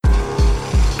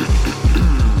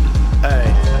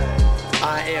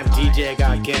Vizier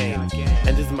got game,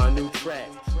 and this is my new track.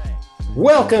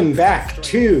 Welcome back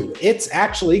to It's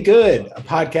Actually Good, a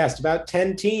podcast about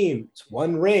 10 teams,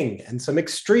 one ring, and some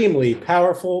extremely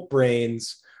powerful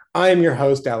brains. I am your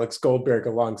host, Alex Goldberg,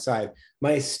 alongside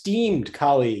my esteemed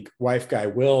colleague, wife guy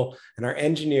Will, and our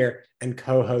engineer and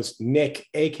co-host Nick,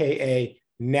 aka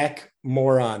Neck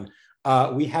Moron.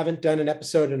 We haven't done an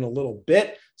episode in a little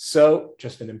bit, so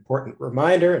just an important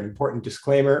reminder, an important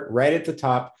disclaimer right at the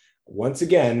top. Once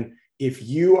again, if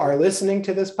you are listening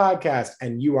to this podcast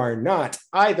and you are not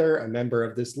either a member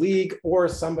of this league or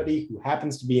somebody who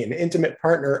happens to be an intimate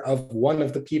partner of one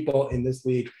of the people in this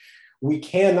league, we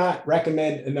cannot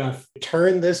recommend enough.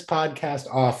 Turn this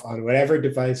podcast off on whatever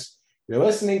device you're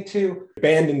listening to.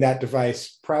 Abandon that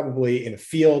device probably in a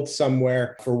field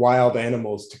somewhere for wild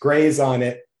animals to graze on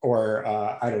it. Or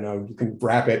I don't know, you can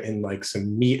wrap it in like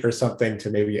some meat or something to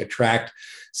maybe attract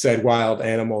said wild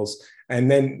animals. And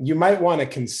then you might want to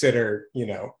consider,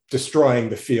 destroying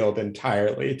the field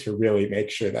entirely to really make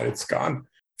sure that it's gone.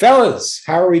 Fellas,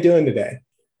 how are we doing today?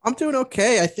 I'm doing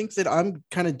okay. I think that I'm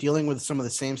kind of dealing with some of the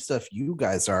same stuff you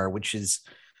guys are, which is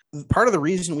part of the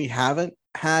reason we haven't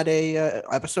had a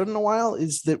episode in a while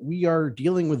is that we are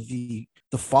dealing with the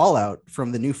fallout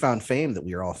from the newfound fame that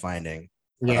we are all finding.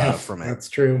 From it. That's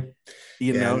true.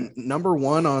 Number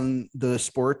one on the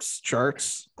sports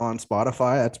charts on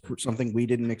Spotify. That's something we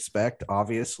didn't expect,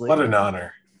 obviously. What an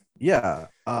honor. Yeah.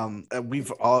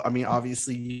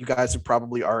 Obviously you guys have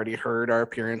probably already heard our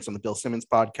appearance on the Bill Simmons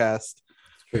podcast.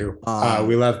 True.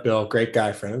 We love Bill. Great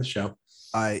guy, friend of the show.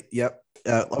 Love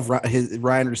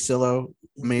Ryan Russillo,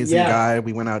 amazing guy.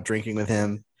 We went out drinking with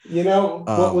him.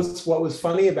 What was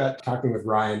funny about talking with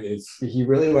Ryan is he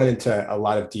really went into a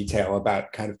lot of detail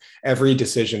about kind of every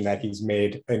decision that he's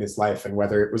made in his life and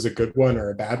whether it was a good one or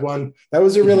a bad one. That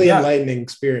was a really enlightening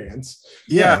experience.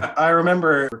 Yeah, I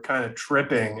remember kind of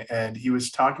tripping and he was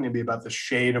talking to me about the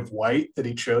shade of white that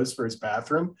he chose for his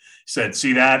bathroom. He said,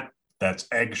 "See that? That's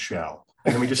eggshell."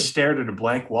 And then we just stared at a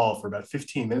blank wall for about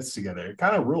 15 minutes together. It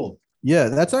kind of ruled. Yeah,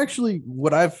 that's actually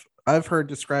what I've heard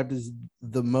described as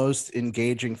the most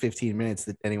engaging 15 minutes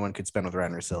that anyone could spend with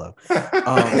Ryan Russillo.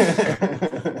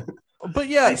 But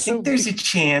yeah, I think there's a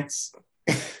chance.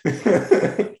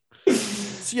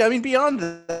 Beyond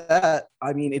that,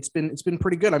 it's been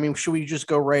pretty good. Should we just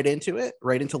go right into it?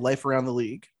 Right into life around the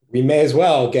league? We may as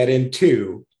well get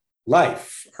into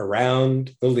life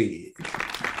around the league.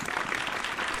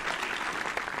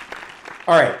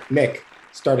 All right, Nick,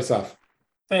 start us off.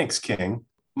 Thanks, King.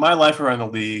 My life around the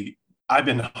league, I've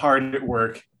been hard at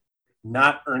work,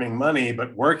 not earning money,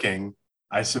 but working.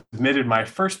 I submitted my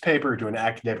first paper to an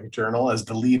academic journal as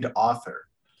the lead author.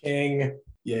 King.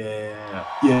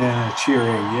 Yeah,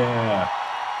 cheering, yeah.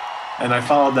 And I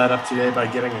followed that up today by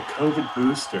getting a COVID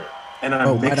booster. And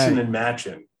I'm mixing and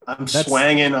matching. I'm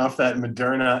swanging off that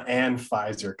Moderna and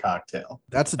Pfizer cocktail.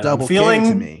 That's a double king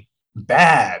to me.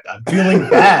 Bad. I'm feeling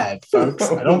bad,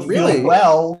 folks. I don't feel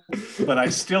well, but I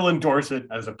still endorse it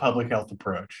as a public health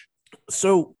approach.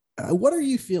 So, what are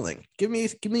you feeling? Give me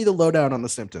the lowdown on the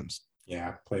symptoms.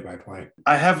 Yeah, play by play.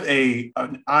 I have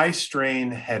an eye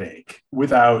strain headache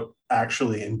without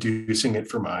actually inducing it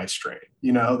from eye strain.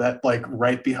 That like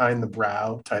right behind the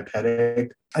brow type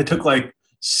headache. I took like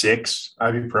 6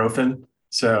 ibuprofen,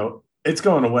 so it's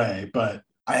going away, but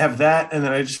I have that, and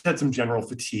then I just had some general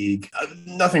fatigue.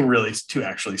 Nothing really too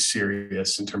actually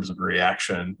serious in terms of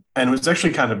reaction. And it was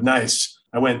actually kind of nice.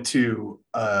 I went to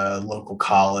a local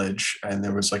college, and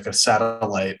there was like a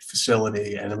satellite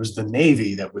facility, and it was the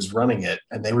Navy that was running it,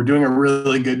 and they were doing a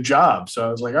really good job. So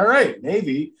I was like, all right,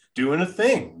 Navy, doing a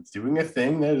thing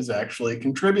that is actually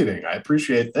contributing. I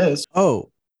appreciate this. Oh,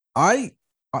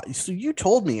 so you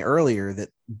told me earlier that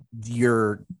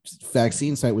your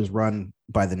vaccine site was run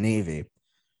by the Navy.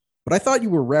 But I thought you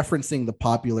were referencing the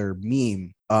popular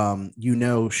meme,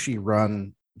 she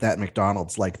run that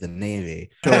McDonald's like the Navy,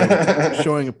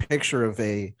 showing a picture of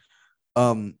a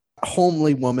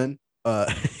homely woman,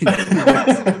 a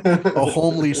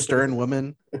homely, stern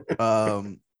woman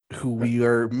who we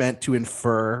are meant to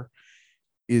infer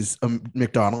is a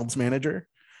McDonald's manager.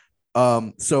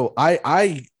 So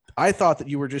I thought that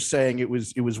you were just saying it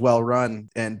was well run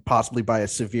and possibly by a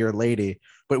severe lady,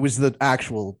 but it was the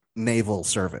actual naval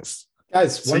service.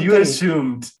 Guys, so you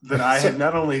assumed that I had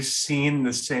not only seen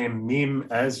the same meme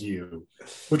as you,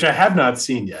 which I have not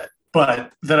seen yet,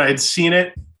 but that I had seen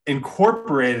it,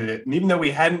 incorporated it, and even though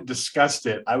we hadn't discussed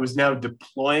it, I was now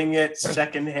deploying it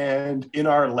secondhand in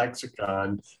our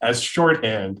lexicon as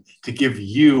shorthand to give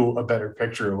you a better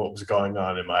picture of what was going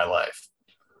on in my life.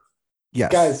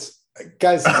 Yes.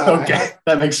 Guys, okay,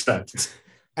 that makes sense.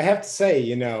 I have to say,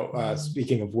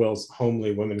 speaking of Will's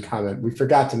homely woman comment, we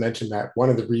forgot to mention that one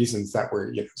of the reasons that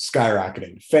we're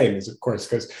skyrocketing to fame is, of course,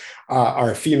 because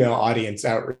our female audience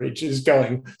outreach is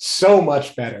going so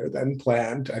much better than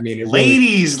planned. I mean,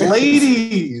 ladies,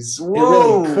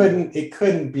 whoa, it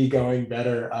couldn't be going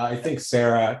better. I think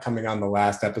Sarah coming on the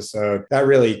last episode, that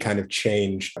really kind of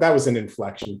changed. That was an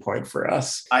inflection point for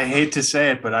us. I hate to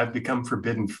say it, but I've become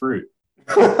forbidden fruit.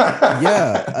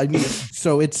 Yeah, I mean,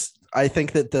 so I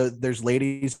think that there's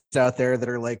ladies out there that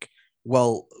are like,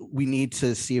 well, we need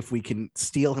to see if we can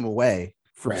steal him away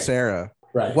from Sarah.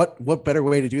 Right. What better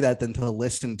way to do that than to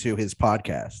listen to his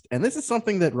podcast? And this is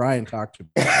something that Ryan talked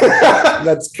about.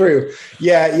 That's true.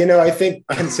 Yeah, I think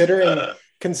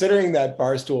considering that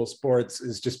Barstool Sports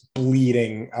is just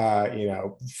bleeding,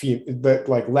 but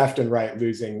like left and right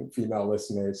losing female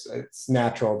listeners, it's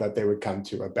natural that they would come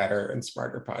to a better and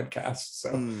smarter podcast.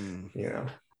 So,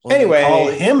 Well, anyway, call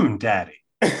him daddy.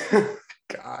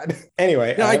 God.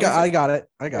 Anyway, no, I got it.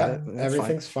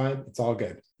 Everything's fine. It's all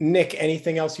good. Nick,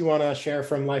 anything else you want to share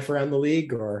from life around the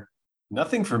league, or?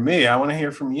 Nothing for me. I want to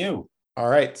hear from you. All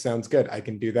right. Sounds good. I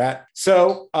can do that.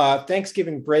 So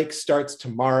Thanksgiving break starts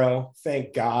tomorrow.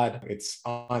 Thank God. It's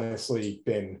honestly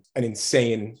been an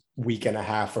insane week and a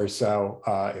half or so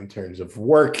in terms of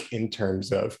work, in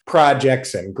terms of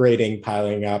projects and grading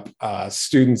piling up.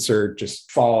 Students are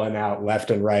just falling out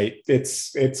left and right.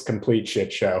 It's complete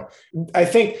shit show. I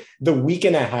think the week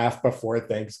and a half before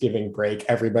Thanksgiving break,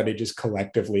 everybody just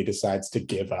collectively decides to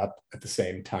give up at the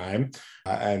same time.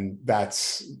 And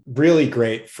that's really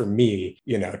great for me,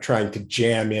 trying to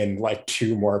jam in like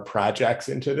 2 more projects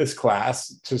into this class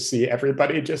to see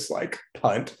everybody just like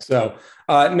punt. So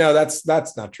no, that's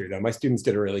not true though. My students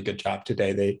did a really good job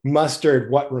today. They mustered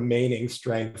what remaining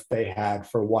strength they had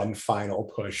for one final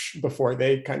push before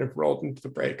they kind of rolled into the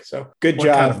break. So good job.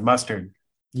 What kind of mustard?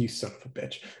 You son of a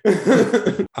bitch.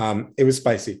 It was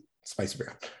spicy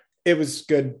brown. It was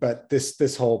good, but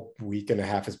this whole week and a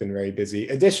half has been very busy.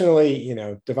 Additionally,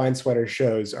 Divine Sweater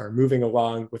shows are moving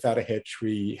along without a hitch.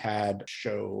 We had a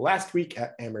show last week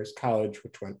at Amherst College,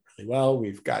 which went really well.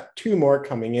 We've got 2 more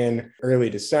coming in early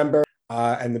December.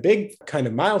 And the big kind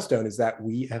of milestone is that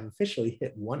we have officially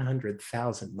hit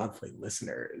 100,000 monthly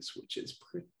listeners, which is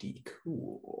pretty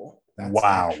cool.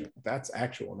 Wow. That's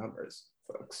actual numbers,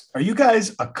 folks. Are you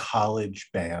guys a college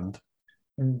band?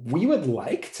 We would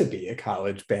like to be a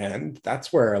college band.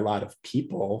 That's where a lot of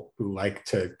people who like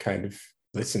to kind of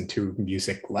listen to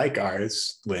music like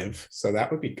ours live. So that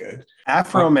would be good.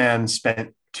 Afro Man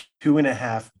spent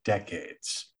 2.5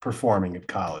 decades performing at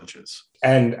colleges.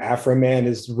 And Afro Man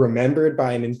is remembered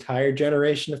by an entire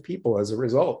generation of people as a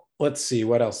result. Let's see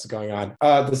what else is going on.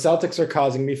 The Celtics are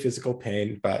causing me physical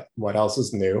pain, but what else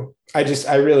is new? I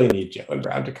really need Jaylen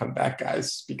Brown to come back,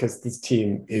 guys, because this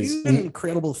team is an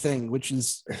incredible thing, which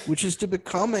is to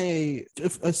become a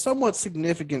somewhat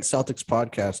significant Celtics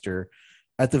podcaster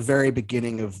at the very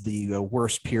beginning of the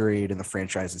worst period in the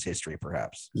franchise's history,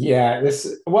 perhaps. Yeah,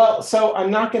 so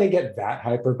I'm not going to get that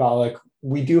hyperbolic.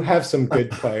 We do have some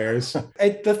good players.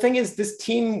 The thing is, this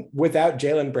team without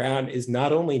Jaylen Brown is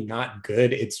not only not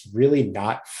good, it's really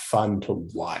not fun to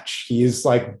watch. He is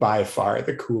like by far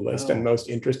the coolest and most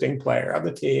interesting player on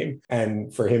the team.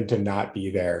 And for him to not be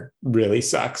there really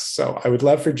sucks. So I would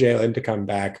love for Jaylen to come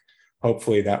back.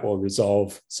 Hopefully that will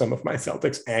resolve some of my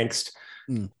Celtics angst.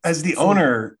 As the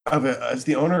owner of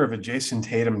a Jason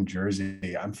Tatum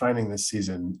jersey, I'm finding this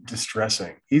season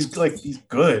distressing. He's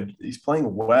good. He's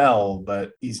playing well,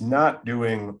 but he's not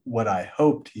doing what I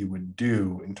hoped he would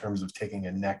do in terms of taking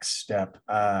a next step.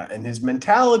 And his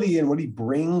mentality and what he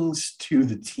brings to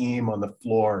the team on the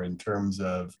floor in terms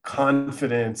of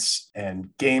confidence and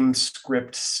game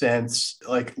script sense,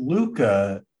 like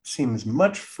Luka seems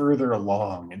much further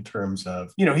along in terms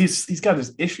of, he's got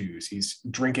his issues. He's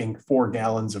drinking 4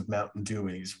 gallons of Mountain Dew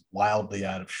and he's wildly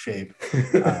out of shape.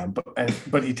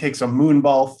 But he takes a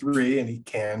moonball 3 and he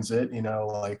cans it,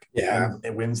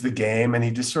 and wins the game. And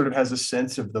he just sort of has a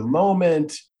sense of the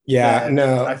moment. Yeah,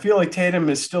 no, I feel like Tatum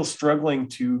is still struggling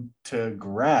to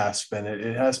grasp, and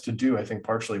it has to do, I think,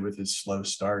 partially with his slow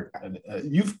start. And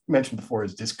you've mentioned before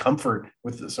his discomfort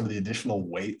with some of the additional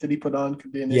weight that he put on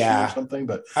could be an issue or something.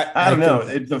 But I don't know.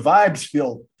 The vibes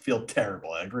feel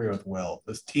terrible. I agree with Will.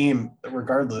 This team,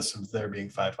 regardless of their being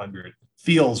 500,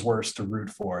 feels worse to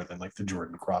root for than like the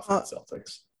Jordan Crawford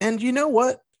Celtics. And you know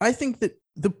what? I think that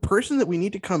the person that we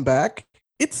need to come back,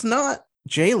 it's not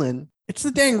Jaylen, it's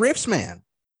the dang Riffs man.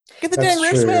 Get the That's dang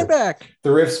Riffs true. man back. The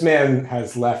Riffs man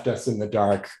has left us in the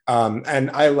dark. And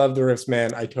I love the Riffs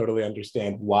man. I totally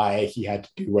understand why he had to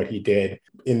do what he did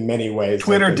in many ways.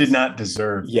 Twitter did not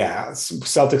deserve. Yeah,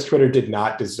 Celtics Twitter did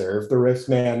not deserve the Riffs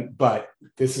man, but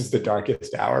this is the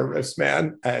darkest hour, Riffs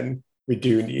man, and we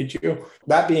do need you.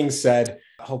 That being said,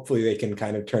 hopefully they can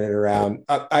kind of turn it around.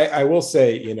 I will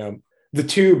say, the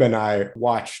Tube and I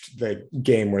watched the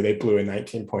game where they blew a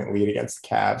 19-point lead against the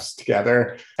Cavs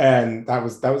together. And that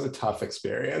was a tough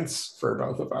experience for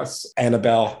both of us.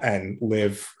 Annabelle and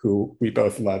Liv, who we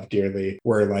both love dearly,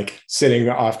 were like sitting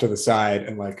off to the side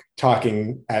and like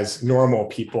talking as normal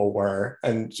people were,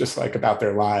 and just like about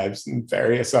their lives and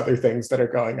various other things that are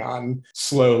going on,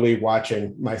 slowly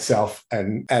watching myself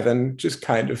and Evan just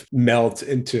kind of melt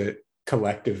into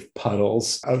collective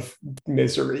puddles of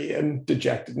misery and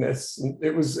dejectedness. And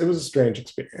it was a strange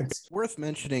experience. Worth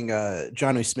mentioning,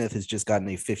 Johnny Smith has just gotten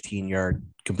a 15-yard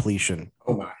completion.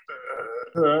 Oh my.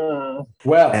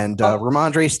 Well, and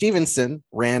Ramondre Stevenson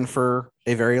ran for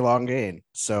a very long gain.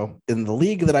 So in the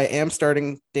league that I am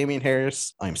starting Damian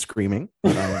Harris, I'm screaming,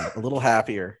 but I'm a little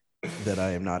happier that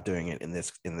I am not doing it in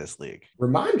this league.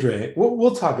 Ramondre,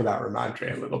 we'll talk about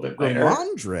Ramondre a little bit later.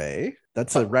 Ramondre,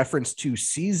 that's a reference to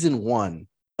season 1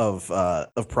 of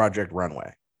Project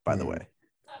Runway, by the way.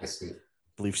 I see. I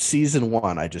believe season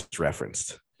 1 I just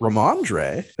referenced.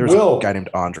 Ramondre, there's a guy named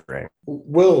Andre.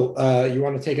 Will, you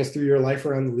want to take us through your life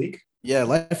around the league? Yeah,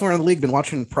 life around the league. Been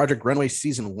watching Project Runway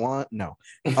season 1. No,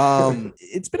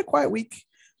 it's been a quiet week.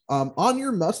 On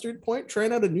your mustard point,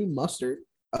 trying out a new mustard.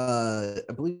 I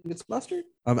believe it's mustard.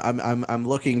 I'm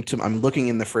looking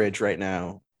in the fridge right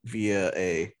now via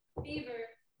a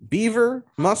beaver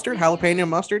mustard, jalapeno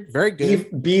mustard. Very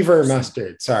good. Beaver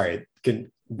mustard. Sorry.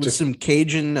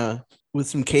 With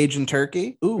some Cajun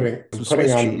turkey. Ooh,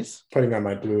 putting on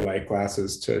my blue light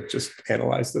glasses to just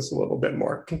analyze this a little bit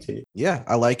more. Continue. Yeah,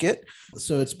 I like it.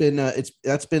 So it's been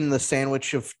that's been the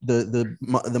sandwich of the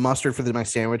mustard for my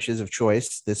sandwiches of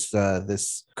choice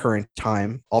this current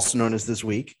time, also known as this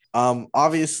week.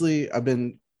 Obviously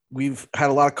we've had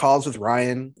a lot of calls with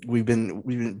Ryan.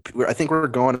 I think we're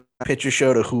going to pitch a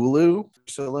show to Hulu.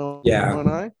 So yeah, and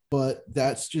I. But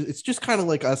it's just kind of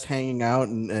like us hanging out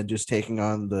and just taking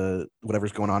on the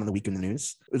whatever's going on in the week in the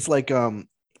news. It's like kind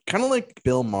of like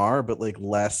Bill Maher, but like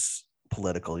less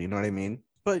political. You know what I mean?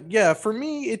 But yeah, for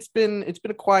me, it's been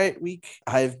a quiet week.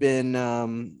 I've been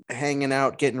hanging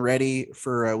out, getting ready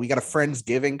for. We got a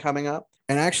Friendsgiving coming up.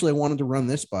 And actually, I wanted to run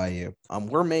this by you.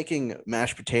 We're making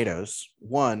mashed potatoes,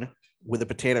 1, with a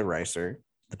potato ricer,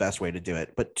 the best way to do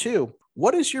it. But 2,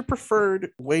 what is your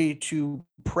preferred way to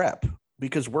prep?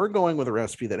 Because we're going with a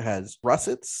recipe that has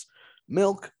russets,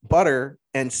 milk, butter,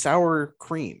 and soured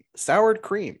cream. Soured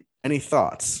cream. Any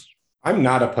thoughts? I'm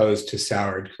not opposed to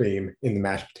soured cream in the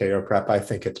mashed potato prep. I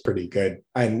think it's pretty good.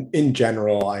 And in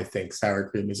general, I think sour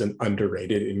cream is an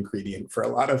underrated ingredient for a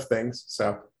lot of things.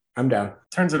 So I'm down.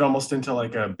 Turns it almost into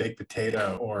like a baked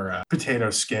potato or a potato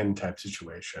skin type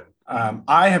situation.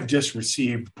 I have just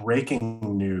received breaking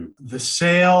news. The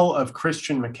sale of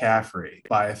Christian McCaffrey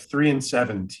by a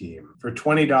 3-7 team for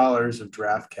 $20 of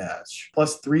draft cash,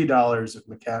 plus $3 if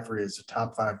McCaffrey is a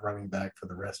top 5 running back for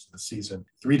the rest of the season.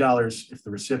 $3 if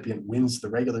the recipient wins the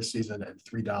regular season, and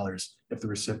 $3 if the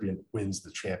recipient wins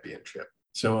the championship.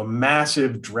 So a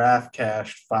massive draft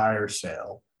cash fire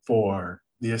sale for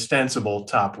the ostensible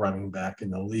top running back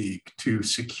in the league to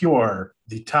secure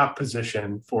the top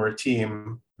position for a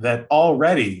team that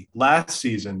already last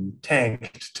season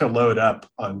tanked to load up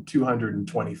on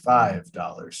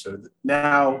 $225. So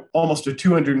now almost a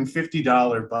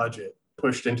 $250 budget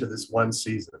pushed into this one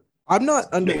season. I don't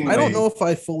know if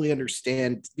I fully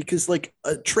understand, because like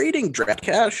trading draft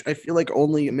cash, I feel like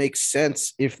only makes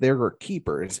sense if there are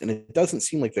keepers, and it doesn't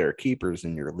seem like there are keepers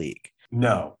in your league.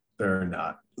 No, there are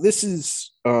not. This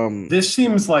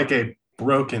seems like a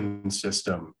broken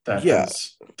system that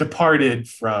has departed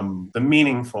from the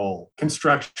meaningful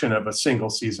construction of a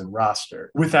single season roster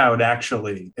without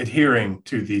actually adhering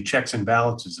to the checks and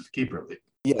balances of keeper league.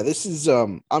 Yeah, this is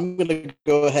I'm gonna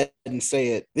go ahead and say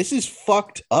it. This is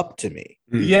fucked up to me.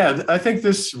 Yeah, I think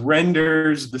this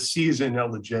renders the season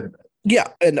illegitimate. Yeah,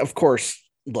 and of course,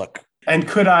 look. And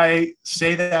could I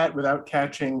say that without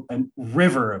catching a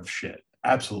river of shit?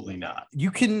 Absolutely not.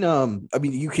 You can,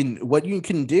 what you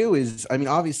can do is,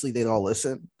 obviously they'd all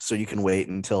listen, so you can wait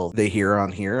until they hear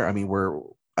on here.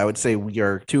 I would say we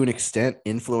are, to an extent,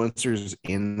 influencers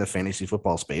in the fantasy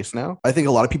football space now. I think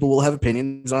a lot of people will have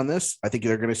opinions on this. I think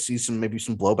they're going to see some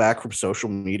blowback from social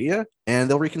media, and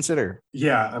they'll reconsider.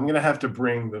 Yeah, I'm going to have to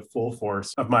bring the full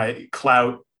force of my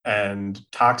clout and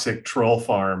toxic troll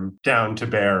farm down to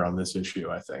bear on this issue,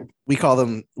 I think. We call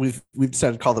them, we've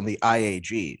decided to call them the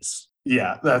IAGs.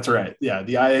 Yeah, that's right. Yeah,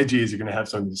 the IAGs are going to have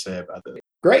something to say about this.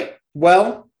 Great.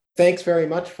 Well, thanks very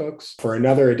much, folks, for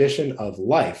another edition of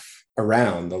Life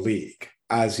Around the League.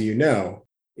 As you know,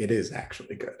 it is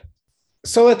actually good.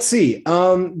 So let's see.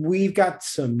 We've got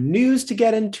some news to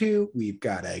get into. We've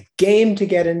got a game to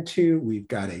get into. We've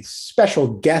got a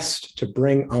special guest to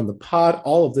bring on the pod.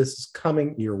 All of this is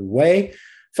coming your way.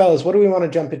 Fellas, what do we want to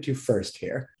jump into first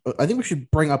here? I think we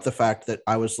should bring up the fact that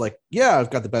I was like, yeah, I've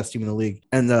got the best team in the league.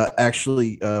 And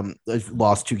actually, I've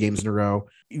lost 2 games in a row,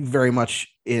 very much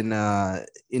in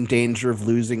danger of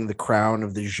losing the crown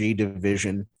of the G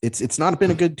division. It's not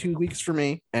been a good 2 weeks for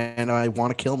me, and I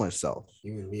want to kill myself.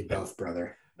 You and me both,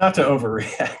 brother. Not to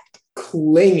overreact.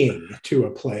 Clinging to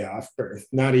a playoff berth.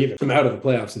 Not even. I'm out of the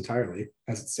playoffs entirely,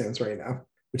 as it stands right now,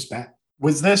 which is bad.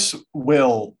 Was this,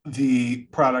 Will, the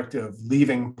product of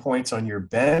leaving points on your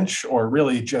bench, or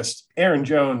really just Aaron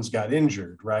Jones got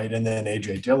injured, right? And then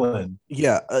AJ Dillon.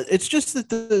 Yeah, it's just that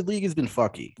the league has been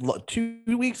fucky.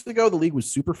 2 weeks ago, the league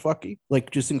was super fucky, like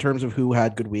just in terms of who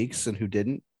had good weeks and who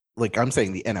didn't. Like I'm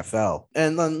saying the NFL.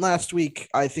 And then last week,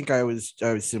 I think I was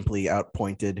simply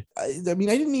outpointed. I mean,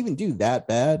 I didn't even do that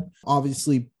bad.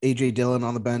 Obviously, AJ Dillon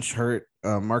on the bench hurt.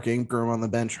 Mark Ingram on the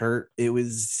bench hurt. It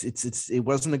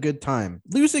wasn't a good time.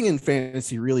 Losing in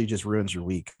fantasy really just ruins your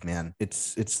week, man.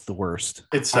 It's the worst.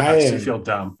 It sucks. You feel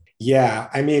dumb. Yeah,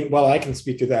 I mean, well, I can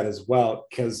speak to that as well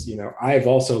because, I've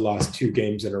also lost 2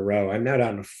 games in a row. I'm now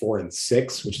down to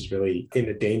 4-6, which is really in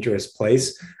a dangerous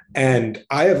place. And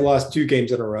I have lost 2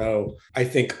 games in a row, I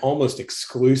think almost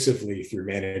exclusively through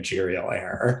managerial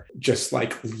error, just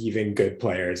like leaving good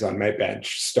players on my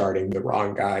bench, starting the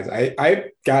wrong guys.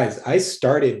 I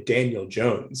started Daniel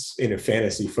Jones in a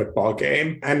fantasy football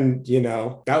game. And,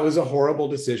 that was a horrible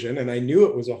decision. And I knew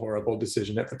it was a horrible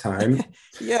decision at the time.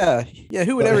 Yeah.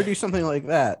 Who would ever do something like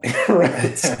that?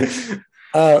 Right.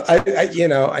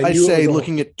 I say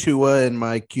looking at Tua in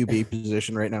my QB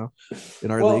position right now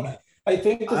in our league. I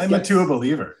think I'm a Tua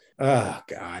believer. Oh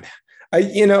God.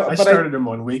 I started him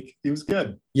 1 week. He was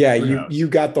good. Yeah, you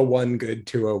got the one good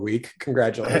Tua week.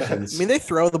 Congratulations. I mean, they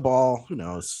throw the ball. Who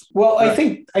knows? Well,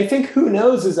 right. I think who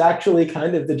knows is actually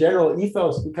kind of the general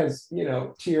ethos because,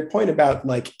 to your point about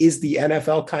like, is the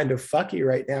NFL kind of fucky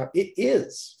right now? It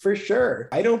is for sure.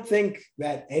 I don't think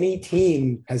that any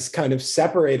team has kind of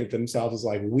separated themselves as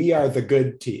like, we are the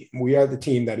good team. We are the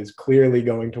team that is clearly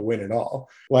going to win it all.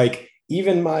 Like,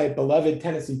 even my beloved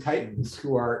Tennessee Titans,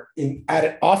 who are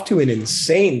off to an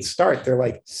insane start, they're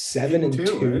like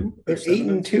 7-2. They're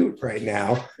 8-2 right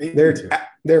now.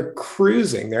 They're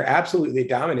cruising. They're absolutely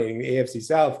dominating the AFC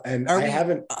South. And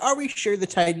Are we sure the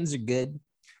Titans are good?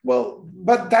 Well,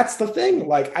 but that's the thing.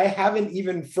 Like, I haven't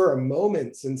even for a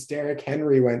moment since Derrick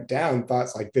Henry went down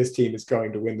thought like this team is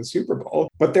going to win the Super Bowl.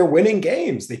 But they're winning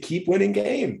games. They keep winning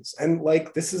games, and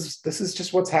like this is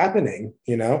just what's happening.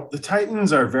 The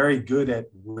Titans are very good at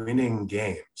winning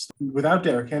games. Without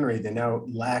Derrick Henry, they now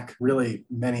lack really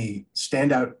many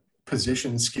standout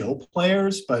position skill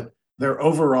players, but their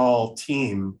overall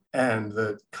team and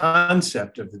the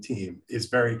concept of the team is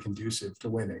very conducive to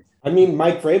winning. I mean,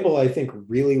 Mike Vrabel, I think,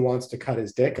 really wants to cut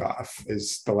his dick off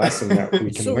is the lesson that we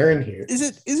can learn here. Is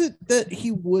it that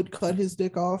he would cut his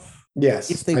dick off? Yes.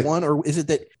 If they won, or is it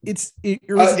that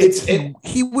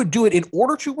he would do it in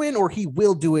order to win, or he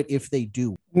will do it if they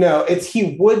do? No,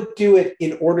 he would do it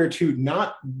in order to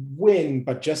not win,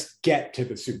 but just get to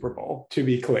the Super Bowl, to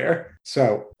be clear.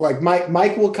 So like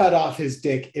Mike will cut off his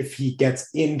dick if he gets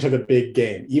into the big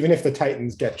game, even if the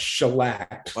Titans get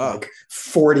shellacked like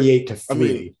 48-3. I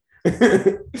mean,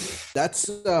 that's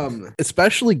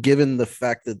especially given the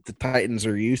fact that the Titans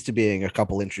are used to being a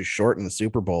couple inches short in the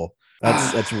Super Bowl.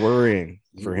 That's worrying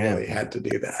for him. Really had to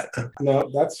do that. No,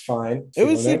 that's fine. It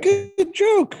was a good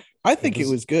joke. I think it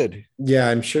was good. Yeah,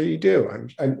 I'm sure you do.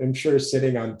 I'm sure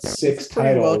sitting on 6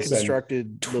 titles, well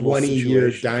constructed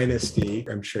 20-year dynasty.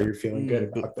 I'm sure you're feeling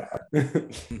good about that.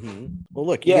 Mm-hmm. Well,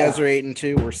 look, you guys are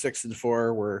 8-2. We're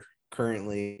 6-4. We're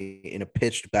currently in a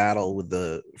pitched battle with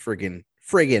the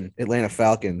friggin' Atlanta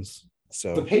Falcons.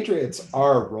 So the Patriots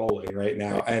are rolling right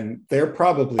now, and they're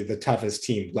probably the toughest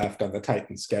team left on the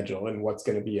Titans schedule, and what's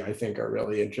going to be, I think, a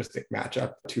really interesting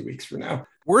matchup 2 weeks from now.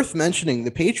 Worth mentioning,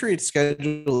 the Patriots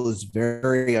schedule is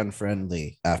very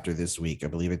unfriendly after this week. I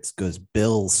believe it goes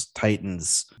Bills,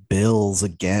 Titans, Bills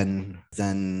again,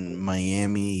 then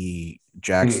Miami,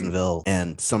 Jacksonville,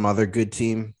 and some other good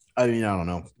team. I mean, I don't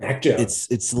know. Mac Jones.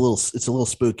 It's a little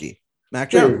spooky.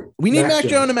 Mac Jones. We need Mac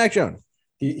Jones and Mac Jones.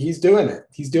 He's doing it.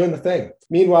 He's doing the thing.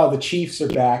 Meanwhile, the Chiefs are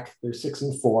back. They're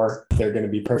 6-4. They're going to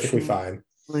be perfectly fine.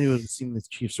 It would seem the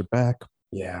Chiefs are back.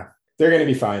 Yeah, they're going to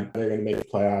be fine. They're going to make the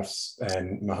playoffs.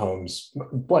 And Mahomes,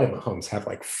 what did Mahomes have,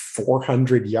 like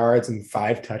 400 yards and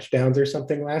 5 touchdowns or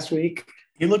something last week?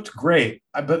 He looked great,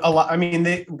 but a lot. I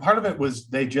mean, part of it was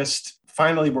they just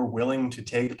finally were willing to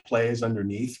take plays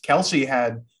underneath. Kelsey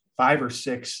had 5 or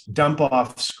 6 dump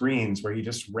off screens where he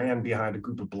just ran behind a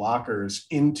group of blockers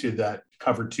into that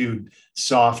cover 2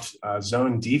 soft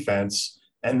zone defense,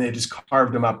 and they just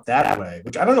carved him up that way,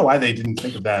 which I don't know why they didn't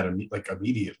think of that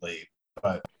immediately,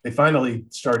 but they finally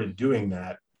started doing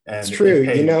that. And it's true.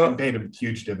 It paid a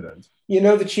huge dividend.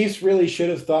 The Chiefs really should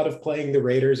have thought of playing the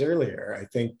Raiders earlier. I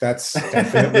think that's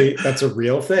definitely that's a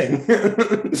real thing.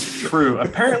 True.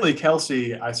 Apparently,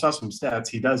 Kelsey, I saw some stats.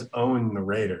 He does own the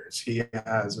Raiders. He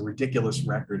has a ridiculous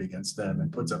record against them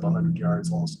and puts up 100 yards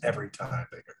almost every time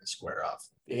they go to square off.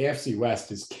 The AFC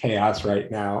West is chaos right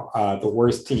now. The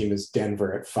worst team is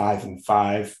Denver at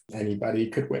 5-5. Anybody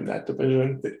could win that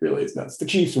division. It really is nuts. The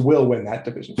Chiefs will win that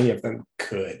division. Any of them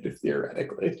could,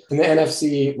 theoretically. In the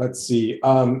NFC, let's see.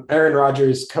 Aaron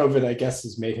Rodgers, COVID, I guess,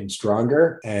 has made him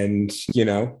stronger. And,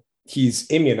 he's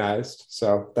immunized.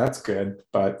 So that's good.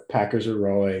 But Packers are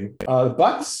rolling. The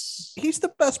Bucks. He's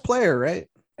the best player, right?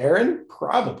 Aaron?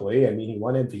 Probably. I mean, he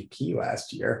won MVP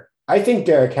last year. I think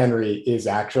Derrick Henry is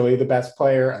actually the best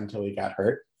player until he got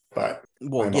hurt. But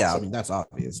that's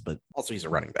obvious. But also, he's a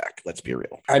running back. Let's be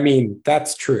real. I mean,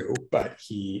 that's true, but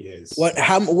he is.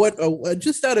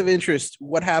 Just out of interest,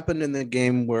 what happened in the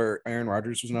game where Aaron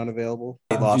Rodgers was not available?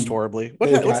 They lost horribly.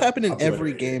 What's happened in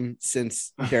every game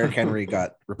since Derrick Henry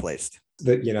got replaced?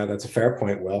 That's a fair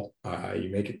point, Will. You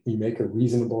make a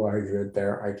reasonable argument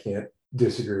there. I can't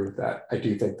disagree with that. I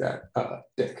do think that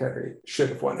Derrick Henry should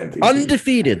have won MVP.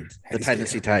 Undefeated, the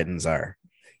Tennessee Titans are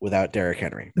without Derrick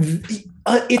Henry.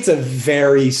 It's a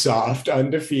very soft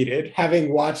undefeated.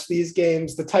 Having watched these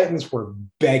games, the Titans were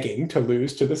begging to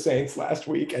lose to the Saints last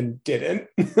week and didn't.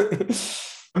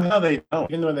 Somehow they don't,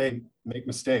 even though they make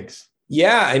mistakes.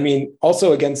 Yeah, I mean,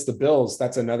 also against the Bills,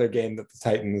 that's another game that the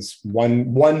Titans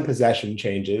one possession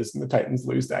changes and the Titans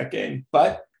lose that game.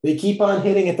 But they keep on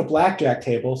hitting at the blackjack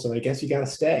table, so I guess you got to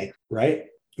stay, right?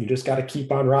 You just got to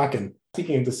keep on rocking.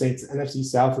 Speaking of the Saints, NFC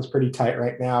South is pretty tight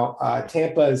right now.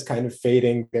 Tampa is kind of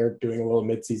fading. They're doing a little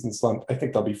midseason slump. I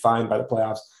think they'll be fine by the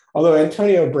playoffs. Although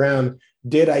Antonio Brown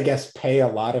did, I guess, pay a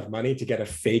lot of money to get a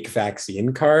fake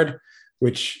vaccine card,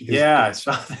 which is, I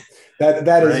saw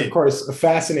that is, of course, a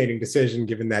fascinating decision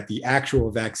given that the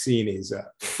actual vaccine is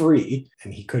free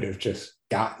and he could have just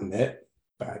gotten it.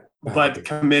 But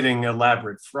committing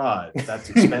elaborate fraud, that's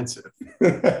expensive.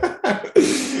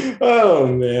 Oh,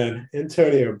 man.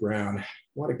 Antonio Brown.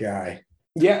 What a guy.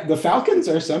 Yeah, the Falcons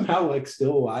are somehow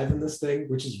still alive in this thing,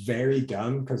 which is very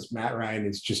dumb because Matt Ryan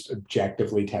is just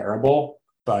objectively terrible.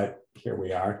 But here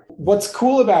we are. What's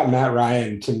cool about Matt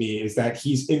Ryan to me is that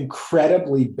he's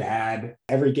incredibly bad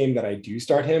every game that I do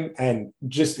start him and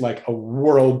just like a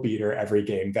world beater every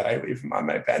game that I leave him on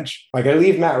my bench. I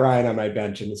leave Matt Ryan on my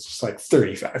bench and it's just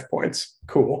 35 points.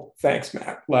 Cool. Thanks,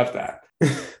 Matt. Love that.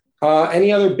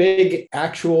 Any other big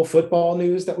actual football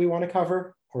news that we want to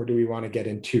cover? Or do we want to get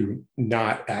into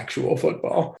not actual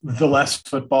football? The less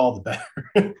football, the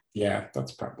better. Yeah,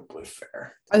 that's probably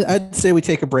fair. I'd say we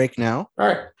take a break now. All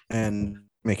right. And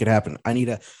make it happen.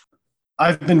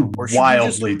 I've been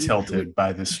wildly tilted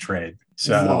by this trade.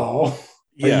 So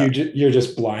yeah. You're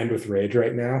just blind with rage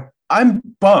right now? I'm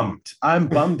bummed. I'm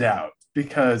bummed out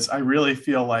because I really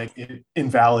feel like it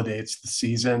invalidates the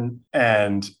season.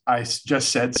 And I just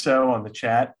said so on the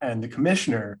chat. And the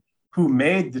commissioner who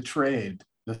made the trade,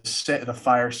 the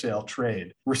fire sale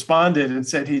trade, responded and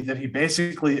said that he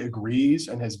basically agrees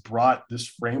and has brought this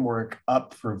framework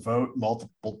up for vote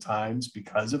multiple times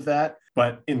because of that.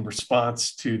 But in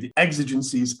response to the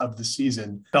exigencies of the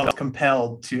season, felt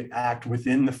compelled to act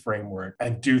within the framework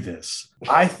and do this.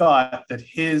 I thought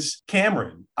his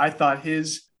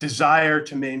desire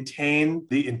to maintain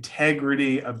the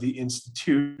integrity of the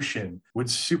institution would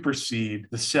supersede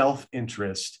the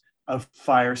self-interest of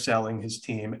fire selling his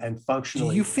team and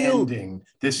functionally ending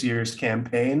this year's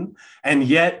campaign. And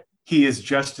yet he is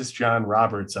Justice John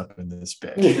Roberts up in this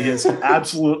bitch. He has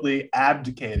absolutely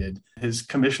abdicated his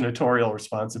commissionatorial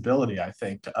responsibility, I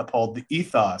think, to uphold the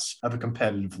ethos of a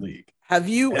competitive league.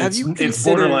 It's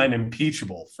borderline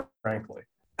impeachable, frankly.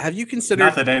 Have you considered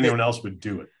not that anyone else would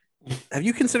do it? Have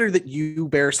you considered that you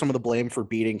bear some of the blame for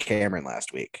beating Cameron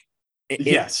last week?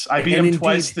 Yes, I beat him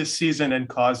twice this season and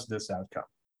caused this outcome.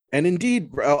 And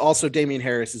indeed, also Damian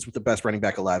Harris is with the best running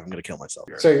back alive. I'm going to kill myself.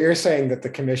 So you're saying that the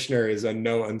commissioner is on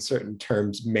no uncertain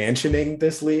terms mansioning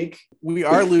this league? We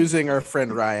are losing our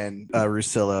friend Ryan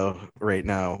Russillo right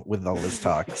now with all this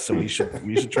talk. So we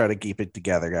should try to keep it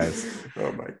together, guys.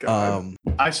 Oh my God.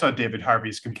 I saw David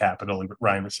Harvey's Capital in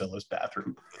Ryan Russillo's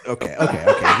bathroom. Okay.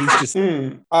 He's just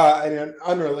And an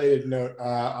unrelated note,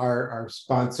 our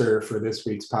sponsor for this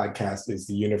week's podcast is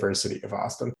the University of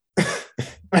Austin.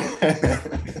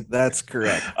 That's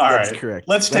correct. That's correct.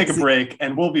 Let's take a break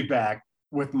and we'll be back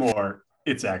with more.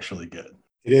 It's actually good.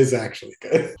 It is actually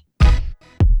good. You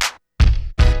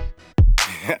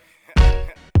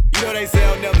know they say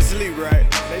I'll never sleep, right?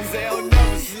 They say I'll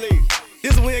never sleep.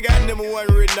 This one got number one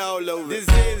written all over. This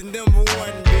is number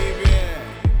one, baby.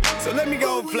 So let me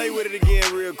go and play with it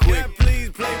again real quick. Can I please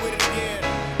play with it again?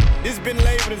 This been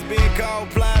labeled as being called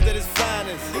Plies at its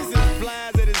finest. This is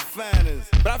Plies at its finest.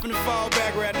 But I'm finna fall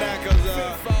back right now because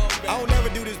I don't never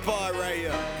do this part right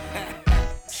here.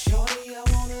 Shorty, I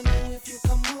wanna know if you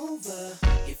come over.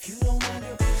 If you don't mind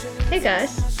your picture. Hey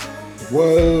guys.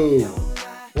 Whoa.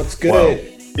 What's good? Whoa.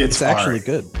 it's actually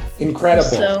good.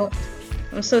 Incredible.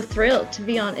 I'm so thrilled to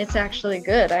be on It's Actually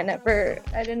Good. I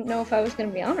didn't know if I was going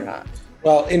to be on or not.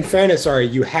 Well, in fairness, Ari,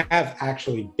 you have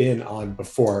actually been on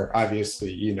before.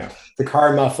 Obviously, the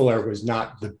car muffler was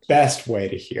not the best way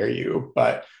to hear you,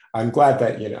 but I'm glad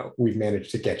that, we've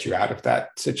managed to get you out of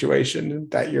that situation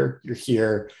and that you're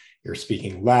here, you're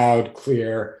speaking loud,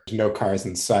 clear, no cars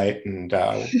in sight, and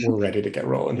we're ready to get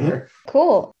rolling here.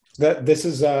 Cool. This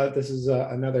is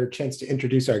another chance to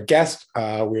introduce our guest.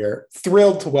 We're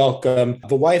thrilled to welcome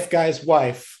the wife guy's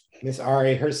wife, Miss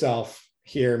Ari herself,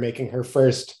 here making her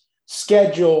first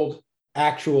scheduled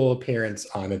actual appearance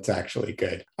on It's Actually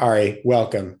Good. Ari,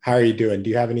 welcome. How are you doing? Do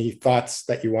you have any thoughts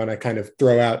that you want to kind of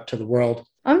throw out to the world?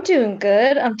 I'm doing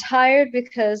good. I'm tired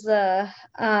because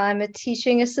I'm a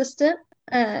teaching assistant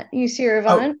at UC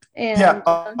Irvine.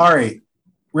 Ari,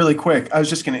 really quick, I was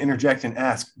just going to interject and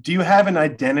ask, do you have an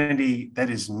identity that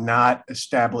is not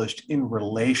established in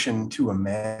relation to a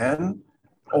man?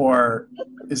 Or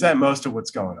is that most of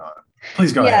what's going on?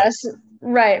 Please go ahead. Yes,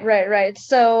 right.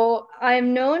 So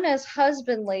I'm known as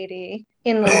Husband Lady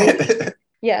in the league.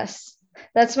 Yes,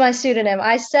 that's my pseudonym.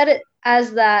 I said it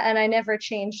as that and I never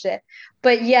changed it.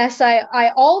 But yes,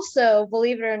 I also,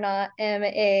 believe it or not, am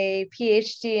a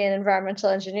PhD in environmental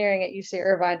engineering at UC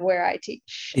Irvine, where I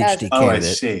teach. PhD candidate. I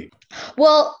see.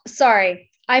 Well, sorry.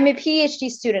 I'm a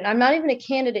PhD student. I'm not even a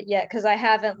candidate yet because I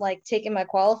haven't taken my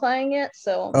qualifying yet.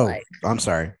 So I'm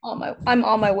sorry. I'm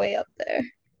on my way up there.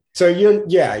 So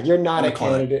you're not a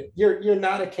candidate. You're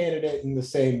not a candidate in the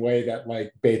same way that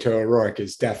Beto O'Rourke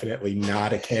is definitely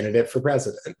not a candidate for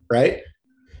president, right?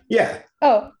 Yeah.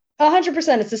 Oh,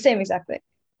 100%. It's the same exact thing.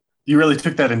 You really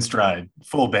took that in stride.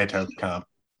 Full Beto comp.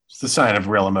 It's the sign of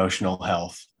real emotional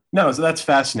health. No, so that's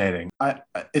fascinating.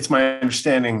 It's my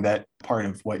understanding that part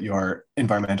of what your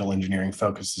environmental engineering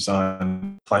focuses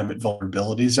on climate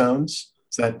vulnerability zones.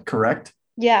 Is that correct?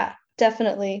 Yeah,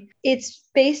 definitely. It's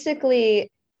basically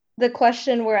the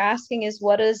question we're asking is,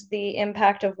 what is the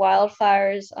impact of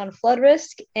wildfires on flood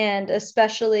risk, and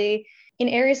especially in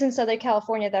areas in Southern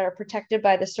California that are protected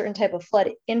by the certain type of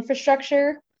flood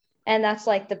infrastructure? And that's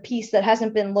the piece that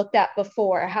hasn't been looked at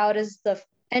before. How does the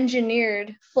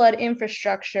engineered flood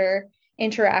infrastructure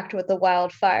interact with the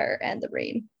wildfire and the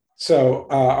rain? So,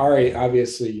 Ari,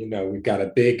 obviously, we've got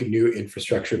a big new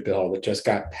infrastructure bill that just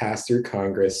got passed through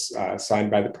Congress, signed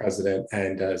by the president,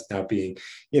 and is now being,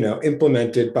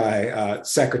 implemented by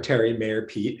Secretary Mayor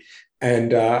Pete.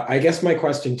 And I guess my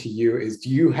question to you is, do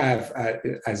you have,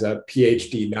 as a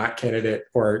PhD not candidate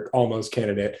or almost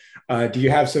candidate, do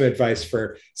you have some advice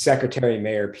for Secretary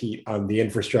Mayor Pete on the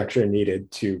infrastructure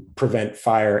needed to prevent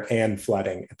fire and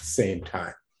flooding at the same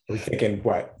time? Are we thinking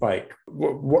what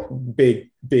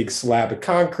big slab of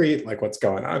concrete? What's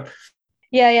going on?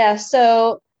 Yeah.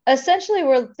 So essentially,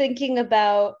 we're thinking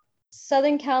about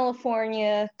Southern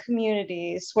California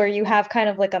communities where you have kind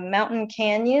of a mountain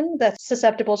canyon that's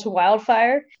susceptible to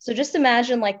wildfire. So just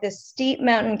imagine this steep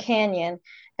mountain canyon,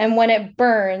 and when it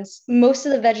burns, most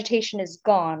of the vegetation is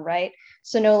gone, right?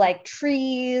 So no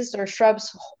trees or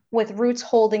shrubs with roots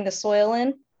holding the soil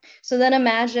in. So then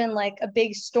imagine a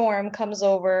big storm comes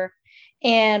over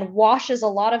and washes a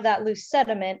lot of that loose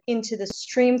sediment into the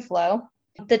stream flow.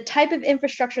 The type of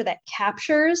infrastructure that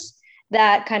captures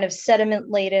that kind of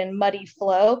sediment-laden, muddy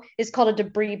flow is called a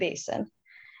debris basin.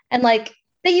 And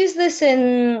they use this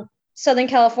in Southern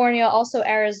California, also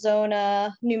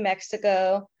Arizona, New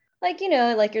Mexico,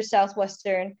 your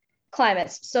southwestern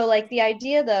climates. So the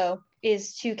idea though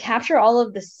is to capture all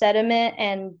of the sediment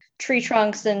and tree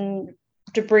trunks and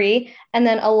debris and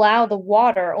then allow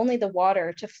only the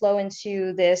water, to flow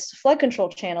into this flood control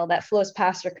channel that flows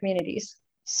past our communities.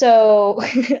 So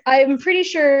I'm pretty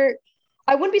sure,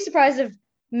 I wouldn't be surprised if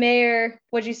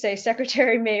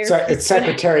Secretary Mayor. It's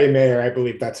Secretary Mayor, I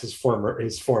believe that's his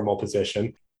formal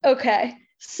position. Okay.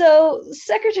 So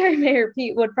Secretary Mayor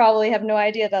Pete would probably have no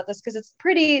idea about this because it's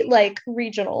pretty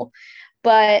regional.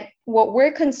 But what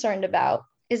we're concerned about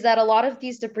is that a lot of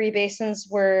these debris basins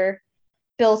were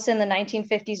built in the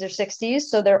 1950s or 60s,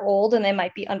 so they're old and they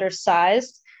might be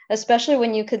undersized, especially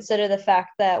when you consider the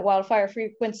fact that wildfire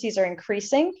frequencies are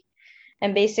increasing.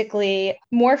 And basically,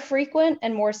 more frequent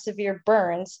and more severe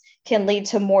burns can lead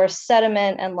to more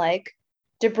sediment and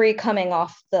debris coming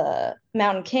off the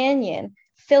mountain canyon,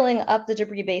 filling up the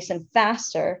debris basin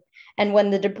faster. And when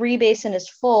the debris basin is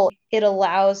full, it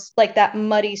allows that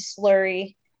muddy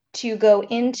slurry to go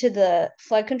into the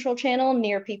flood control channel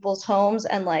near people's homes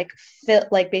and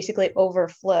basically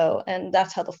overflow. And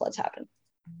that's how the floods happen.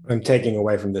 I'm taking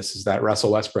away from this is that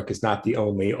Russell Westbrook is not the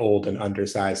only old and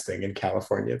undersized thing in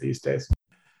California these days.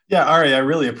 Yeah, Ari, I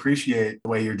really appreciate the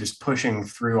way you're just pushing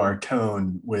through our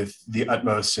tone with the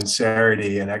utmost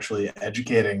sincerity and actually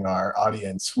educating our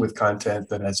audience with content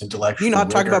that has intellectual. Can you not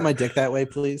rigor. talk about my dick that way,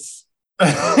 please?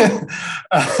 I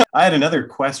had another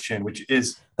question, which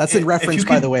is that's in reference,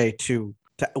 by the way, to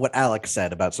what Alex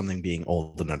said about something being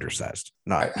old and undersized.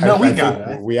 We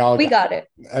got it. We all got it.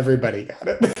 Everybody got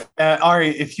it.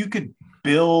 Ari, if you could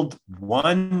build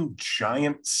one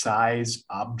giant size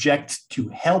object to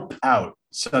help out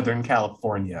Southern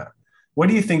California, what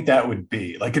do you think that would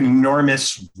be? Like an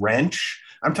enormous wrench?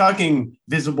 I'm talking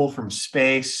visible from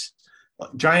space,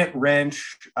 giant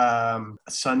wrench,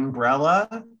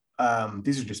 sunbrella.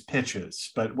 These are just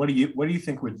pitches, but what do you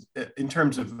think would, in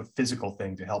terms of a physical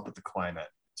thing to help with the climate?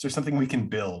 Is there something we can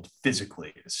build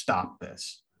physically to stop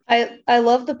this? I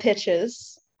love the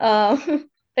pitches.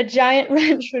 A giant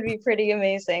wrench would be pretty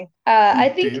amazing. I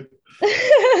think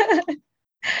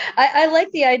I like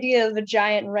the idea of a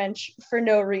giant wrench for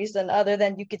no reason other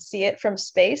than you could see it from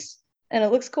space and it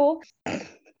looks cool.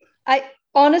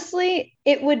 Honestly,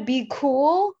 it would be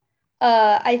cool.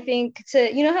 I think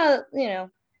how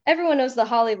everyone knows the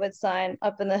Hollywood sign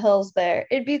up in the hills there.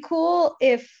 It'd be cool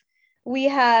if we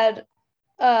had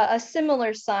a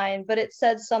similar sign, but it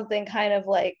said something kind of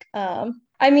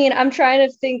I'm trying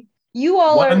to think. You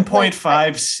all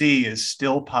 1.5 C is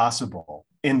still possible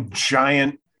in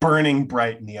giant, burning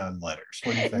bright neon letters.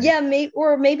 What do you think? Yeah,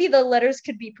 maybe the letters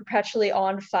could be perpetually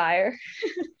on fire.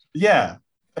 Yeah.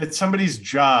 It's somebody's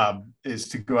job is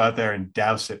to go out there and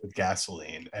douse it with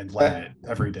gasoline and light it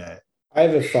every day. I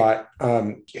have a thought.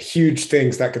 Huge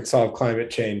things that could solve climate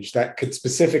change that could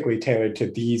specifically tailor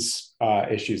to these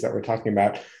issues that we're talking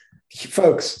about.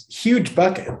 Folks, huge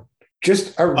bucket.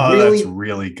 Just that's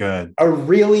really good. A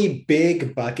really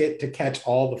big bucket to catch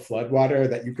all the floodwater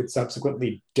that you could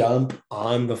subsequently dump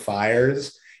on the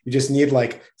fires. You just need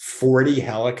 40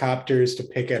 helicopters to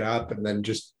pick it up and then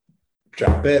just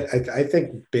drop it. I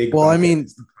think big. Well, I mean,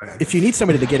 if you need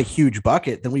somebody to get a huge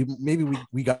bucket, then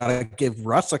we gotta give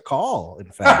Russ a call.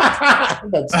 In fact,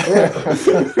 that's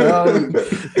true.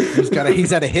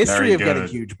 He's had a history of getting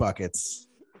huge buckets.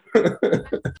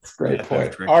 Great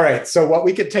point. All right. So what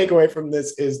we could take away from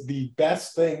this is the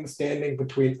best thing standing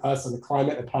between us and the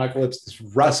climate apocalypse is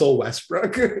Russell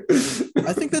Westbrook.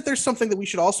 I think that there's something that we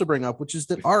should also bring up, which is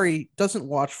that Ari doesn't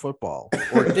watch football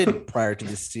or did prior to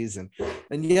this season,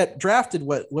 and yet drafted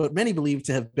what many believe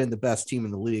to have been the best team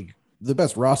in the league, the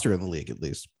best roster in the league, at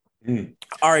least.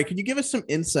 Ari, can you give us some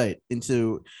insight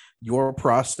into your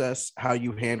process, how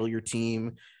you handle your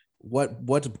team,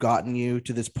 what's gotten you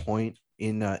to this point?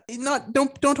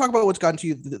 Don't talk about what's gotten to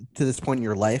you to this point in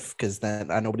your life, because then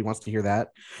nobody wants to hear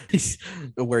that.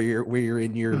 where you're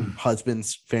in your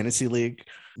husband's fantasy league,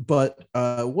 but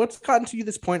what's gotten to you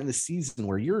this point in the season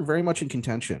where you're very much in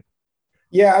contention?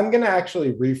 Yeah, I'm going to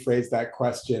actually rephrase that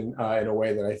question in a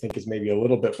way that I think is maybe a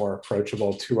little bit more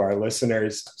approachable to our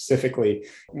listeners, specifically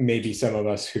maybe some of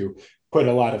us who put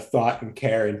a lot of thought and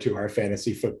care into our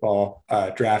fantasy football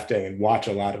drafting and watch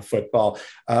a lot of football.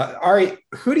 Ari,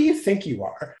 who do you think you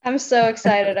are? I'm so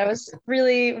excited. I was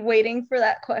really waiting for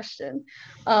that question.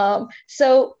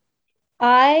 So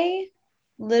I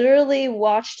literally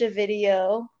watched a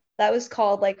video that was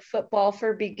called Football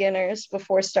for Beginners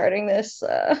before starting this,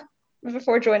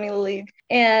 before joining the league.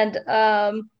 And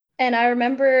I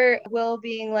remember Will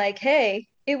being like, hey,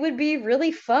 it would be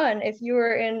really fun if you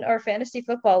were in our fantasy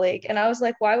football league. And I was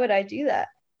like, why would I do that?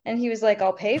 And he was like,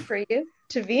 I'll pay for you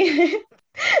to be.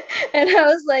 And I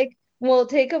was like, will it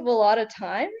take up a lot of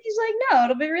time? He's like, no,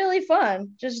 it'll be really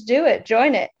fun. Just do it.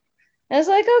 Join it. And I was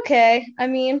like, okay. I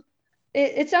mean,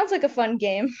 it sounds like a fun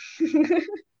game.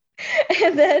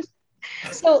 And then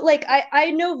so like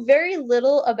I know very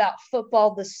little about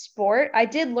football, the sport. I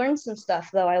did learn some stuff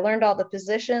though. I learned all the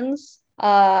positions.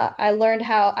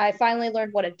 I finally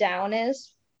learned what a down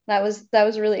is. That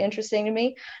was really interesting to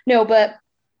me. No, but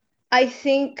I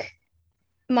think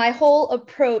my whole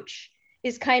approach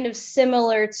is kind of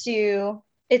similar to,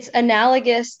 it's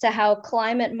analogous to how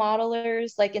climate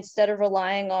modelers, like instead of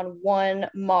relying on one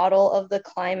model of the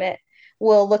climate,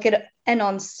 will look at an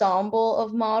ensemble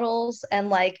of models and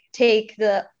like take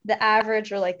the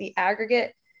average or like the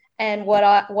aggregate. And what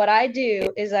I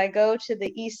do is I go to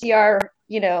the ECR,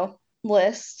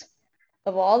 list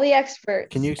of all the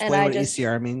experts. Can you explain what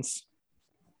ECR means?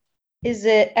 Is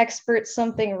it expert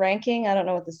something ranking? I don't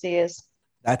know what the C is.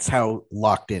 That's how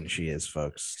locked in she is,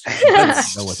 folks.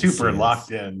 That's super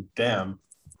locked in. Damn.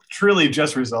 Truly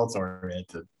just results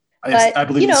oriented. I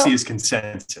believe the C is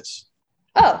consensus.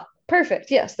 Oh, perfect.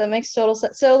 Yes, that makes total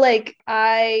sense. So like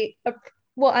I am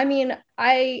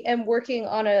working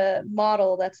on a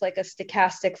model that's like a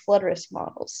stochastic flood risk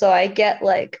model. So I get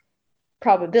like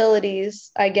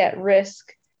probabilities, I get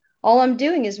risk. All I'm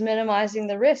doing is minimizing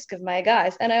the risk of my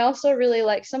guys. And I also really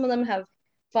like, some of them have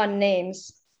fun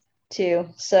names too.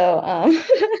 So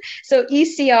so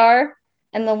ECR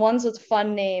and the ones with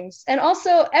fun names. And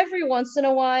also every once in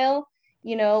a while,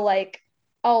 like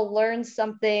I'll learn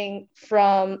something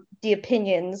from the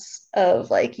opinions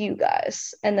of like you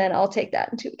guys, and then I'll take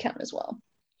that into account as well.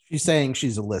 She's saying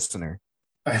she's a listener.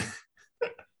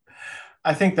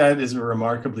 I think that is a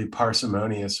remarkably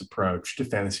parsimonious approach to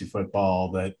fantasy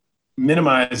football that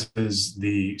minimizes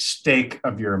the stake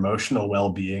of your emotional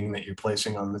well-being that you're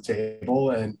placing on the table,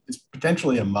 and is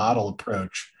potentially a model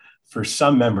approach for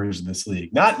some members of this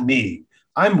league. Not me.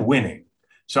 I'm winning,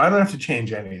 so I don't have to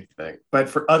change anything. But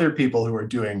for other people who are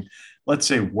doing, let's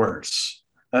say, worse,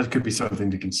 that could be something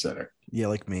to consider. Yeah,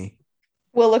 like me.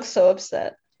 Will looks so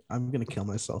upset. I'm going to kill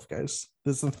myself, guys.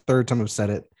 This is the third time I've said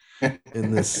it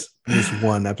in this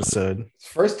one episode.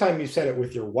 First time you said it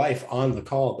with your wife on the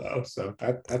call, though, so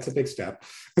that's a big step.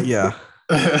 Yeah.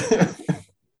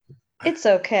 It's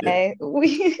okay.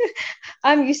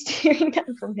 I'm used to hearing that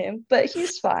from him, but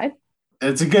he's fine.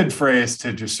 It's a good phrase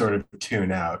to just sort of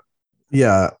tune out.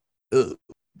 Yeah.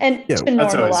 And yeah, to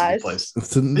that's always a normalize. good place.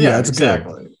 It's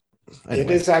exactly. good. Anyway,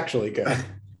 It is actually good.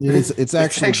 it's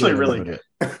actually really good.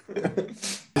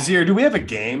 Vizier, do we have a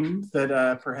game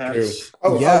that perhaps? I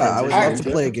would love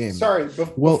to play a game. Sorry,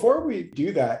 before we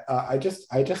do that, I just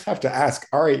have to ask,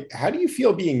 Ari, how do you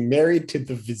feel being married to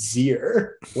the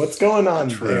Vizier? What's going on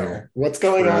there? What's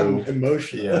going on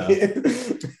emotionally?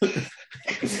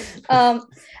 Yeah.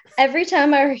 Every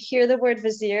time I hear the word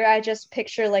Vizier, I just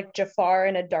picture like Jafar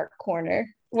in a dark corner,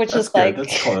 which That's is good. like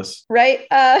That's close. right.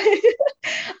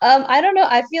 I don't know.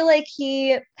 I feel like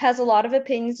he has a lot of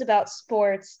opinions about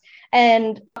sports.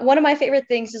 And one of my favorite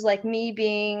things is like me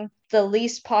being the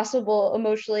least possible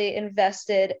emotionally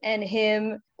invested and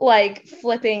him like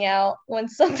flipping out when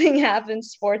something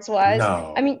happens sports wise.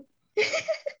 No. I mean,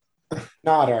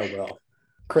 Not our Will.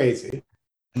 Crazy.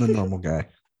 I'm a normal guy.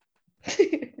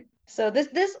 so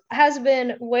this has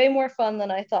been way more fun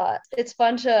than I thought. It's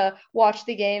fun to watch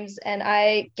the games, and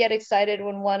I get excited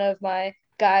when one of my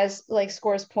guys like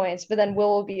scores points, but then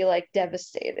Will be like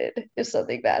devastated if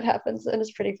something bad happens, and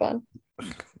it's pretty fun.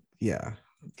 Yeah.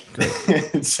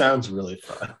 It sounds really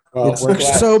fun. Well, It's we're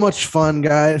glad. so much fun,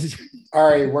 guys.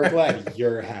 Ari, we're glad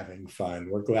you're having fun.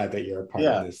 We're glad that you're a part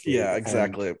of this. league. Yeah, And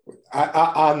exactly.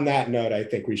 on that note, I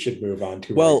think we should move on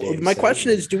to. Well, our game my question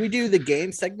segment. is, do we do the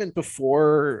game segment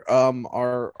before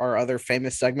our other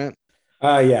famous segment?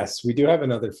 Yes, we do have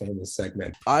another famous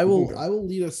segment. I will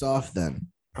lead us off then.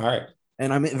 All right.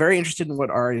 And I'm very interested in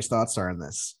what Ari's thoughts are on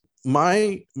this.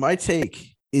 My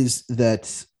take is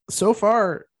that so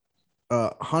far,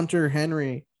 Hunter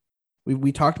Henry,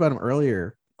 we talked about him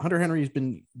earlier. Hunter Henry's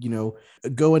been,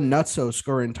 going nutso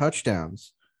scoring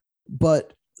touchdowns.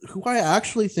 But who I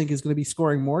actually think is going to be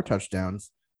scoring more touchdowns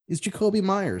is Jacoby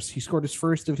Myers. He scored his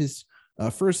first of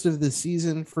the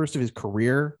season, first of his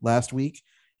career last week.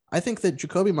 I think that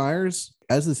Jacoby Myers,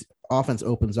 as this offense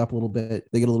opens up a little bit,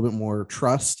 they get a little bit more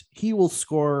trust. He will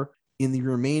score in the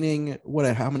remaining,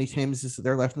 how many times is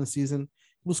there left in the season?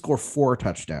 He will score 4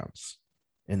 touchdowns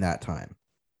in that time.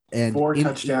 And 4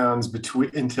 touchdowns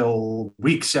until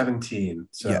week 17.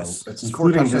 So yes, that's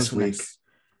including this week.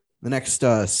 The next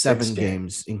 7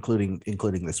 games, including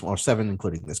this one, or 7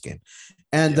 including this game.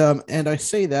 And and I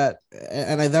say that,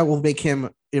 and that will make him,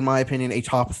 in my opinion, a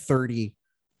top 30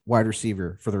 wide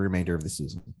receiver for the remainder of the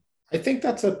season. I think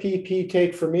that's a PP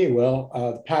take for me, Will.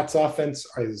 The Pats offense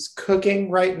is cooking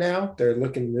right now. They're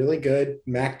looking really good.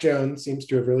 Mac Jones seems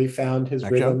to have really found his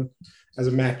rhythm as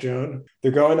a Mac Jones.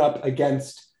 They're going up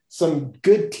against some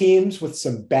good teams with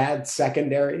some bad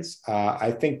secondaries.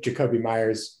 I think Jacoby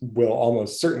Myers will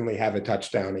almost certainly have a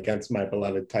touchdown against my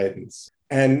beloved Titans.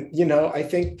 And, I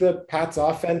think the Pats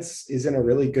offense is in a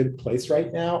really good place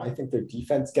right now. I think their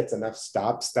defense gets enough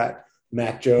stops that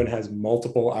Mac Jones has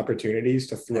multiple opportunities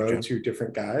to throw to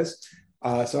different guys.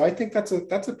 So I think that's a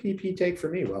PP take for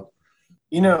me, Will.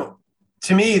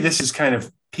 To me, this is kind of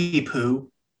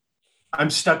pee-poo. I'm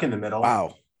stuck in the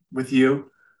middle with you.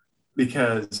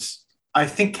 Because I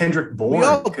think Kendrick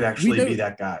Bourne could actually be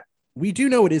that guy. We do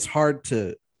know it is hard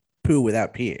to poo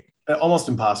without peeing. Almost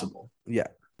impossible. Yeah.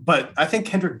 But I think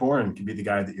Kendrick Bourne could be the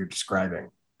guy that you're describing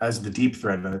as the deep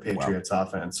threat of the Patriots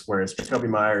offense, whereas Jacoby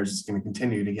Myers is going to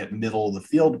continue to get middle of the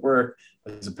field work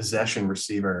as a possession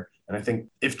receiver. And I think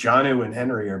if Jonnu and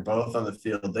Henry are both on the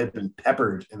field, they've been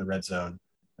peppered in the red zone.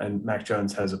 And Mac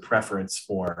Jones has a preference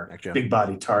for big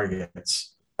body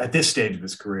targets at this stage of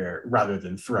his career, rather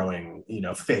than throwing,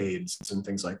 fades and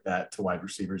things like that to wide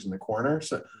receivers in the corner.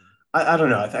 So I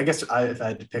don't know. I guess if I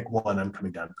had to pick one, I'm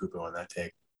coming down to poo-poo on that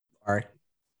take. All right.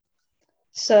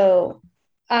 So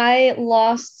I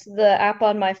lost the app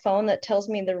on my phone that tells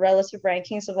me the relative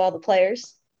rankings of all the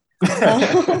players.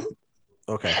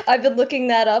 Okay. I've been looking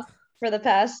that up for the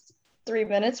past 3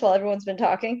 minutes while everyone's been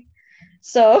talking.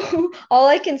 So all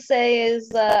I can say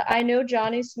is I know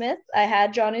Johnny Smith. I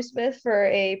had Johnny Smith for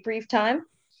a brief time,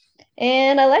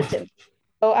 and I liked him.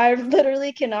 So I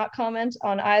literally cannot comment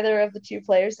on either of the two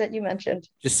players that you mentioned.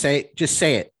 Just say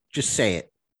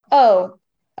it. Oh,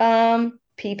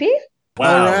 PP?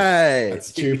 Wow. All right.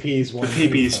 That's two P's, one the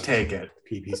PPs take it.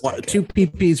 Two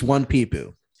PPs, one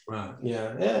pee-poo. Wow.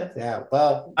 Yeah.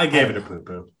 Well, I gave it a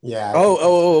poo-poo. Yeah.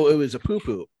 Oh, it was a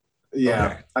poo-poo. Yeah,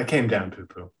 okay. I came down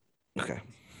poo-poo. Okay.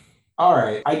 All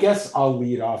right. I guess I'll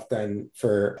lead off then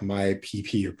for my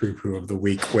PP or poo-poo of the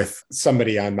week with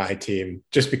somebody on my team,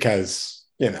 just because,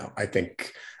 I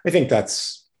think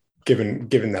that's given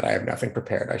that I have nothing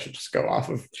prepared, I should just go off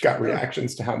of gut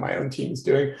reactions to how my own team is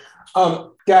doing.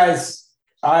 Guys,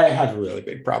 I have a really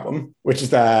big problem, which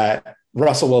is that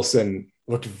Russell Wilson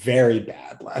looked very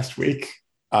bad last week.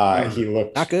 He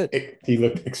looked not good. He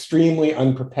looked extremely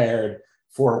unprepared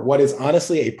for what is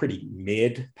honestly a pretty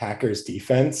mid Packers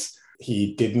defense.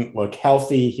 He didn't look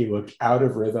healthy. He looked out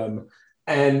of rhythm.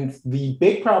 And the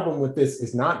big problem with this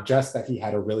is not just that he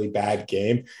had a really bad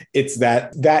game. It's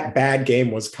that bad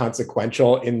game was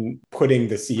consequential in putting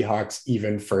the Seahawks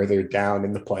even further down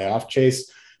in the playoff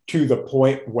chase, to the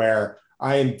point where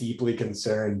I am deeply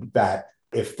concerned that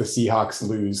if the Seahawks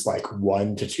lose like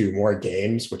 1 to 2 more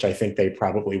games, which I think they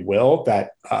probably will,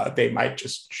 that they might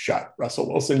just shut Russell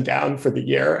Wilson down for the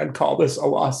year and call this a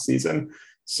lost season.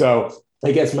 So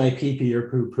I guess my PP or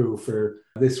poo-poo for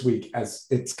this week as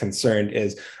it's concerned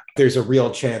is there's a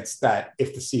real chance that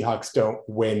if the Seahawks don't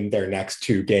win their next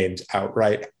 2 games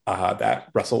outright, that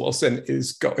Russell Wilson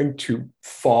is going to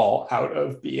fall out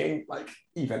of being like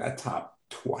even a top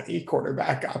 20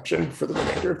 quarterback option for the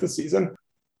remainder of the season.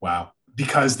 Wow.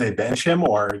 Because they bench him,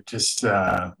 or just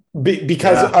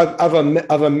because of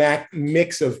a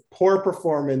mix of poor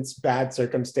performance, bad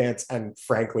circumstance, and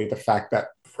frankly the fact that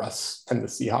Russ and the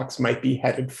Seahawks might be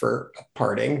headed for a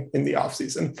parting in the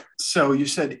offseason. So you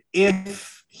said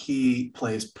if he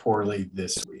plays poorly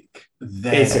this week,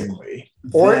 then basically,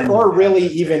 or really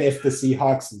even if the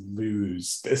Seahawks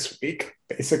lose this week,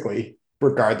 basically,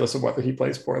 regardless of whether he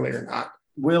plays poorly or not.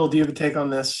 Will, do you have a take on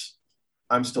this?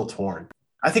 I'm still torn.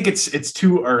 I think it's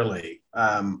too early.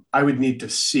 I would need to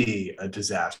see a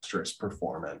disastrous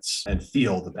performance and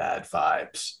feel the bad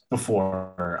vibes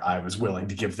before I was willing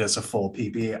to give this a full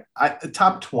PP.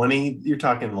 Top 20, you're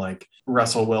talking like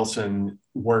Russell Wilson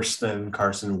worse than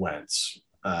Carson Wentz,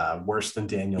 worse than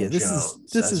Daniel Jones.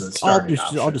 This is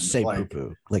I'll just say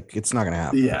poo-poo. Like, it's not going to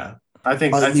happen. Yeah. I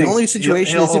think the only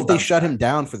situation is if they shut him him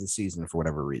down for the season for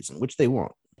whatever reason, which they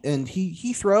won't. And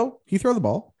he throw the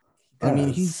ball. I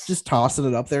mean, he's just tossing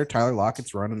it up there. Tyler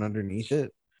Lockett's running underneath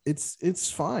it.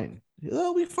 It's fine.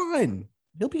 He'll be fine.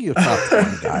 He'll be a top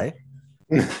 20 guy.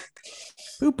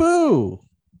 Poo-poo.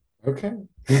 Okay.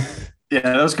 Yeah,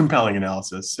 that was compelling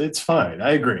analysis. It's fine.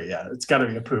 I agree. Yeah, it's got to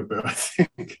be a poo-poo, I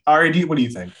think. Ari, what do you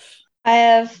think? I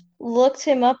have looked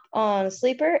him up on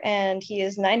Sleeper, and he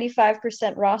is 95%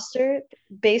 rostered.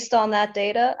 Based on that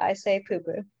data, I say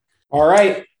poo-poo. All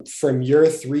right, from your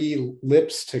 3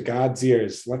 lips to God's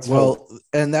ears. Let's hope.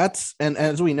 And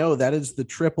as we know, that is the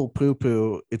triple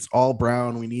poo-poo. It's all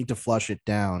brown. We need to flush it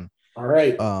down. All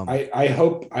right. Um, I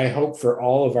hope for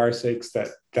all of our sakes that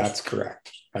that's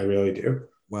correct. I really do.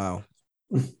 wow.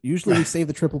 Usually we save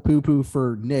the triple poo poo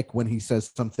for Nick when he says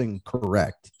something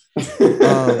correct. That's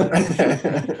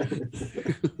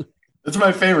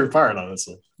my favorite part,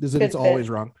 honestly. It's Good always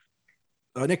bit. wrong.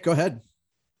 Nick, go ahead.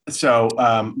 So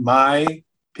my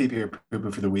PP or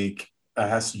poo-poo for the week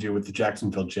has to do with the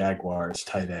Jacksonville Jaguars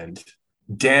tight end,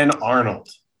 Dan Arnold.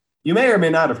 You may or may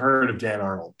not have heard of Dan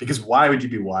Arnold, because why would you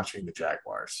be watching the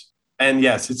Jaguars? And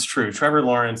yes, it's true. Trevor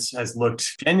Lawrence has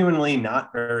looked genuinely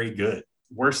not very good.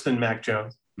 Worse than Mac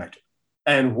Jones.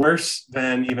 And worse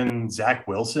than even Zach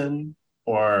Wilson,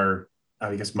 or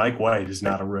I guess Mike White is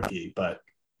not a rookie, but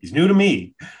he's new to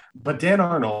me. But Dan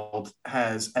Arnold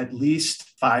has at least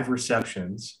 5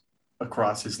 receptions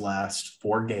across his last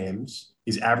 4 games.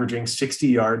 He's averaging 60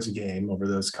 yards a game over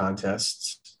those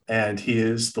contests, and he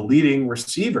is the leading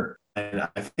receiver. And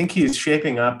I think he's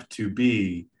shaping up to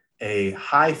be a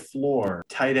high floor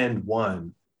tight end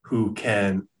 1 who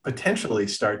can potentially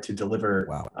start to deliver.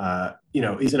 Wow.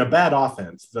 He's in a bad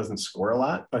offense, doesn't score a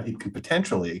lot, but he can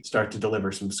potentially start to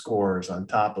deliver some scores on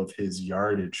top of his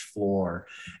yardage floor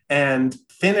and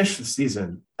finish the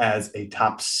season as a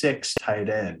top 6 tight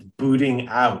end, booting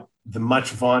out the much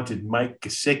vaunted Mike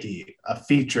Gesicki, a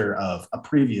feature of a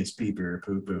previous PP or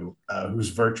poo-poo, whose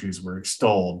virtues were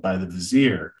extolled by the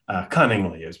Vizier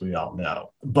cunningly, as we all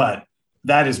know. But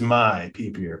that is my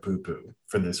PP or poo-poo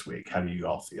for this week. How do you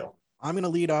all feel? I'm going to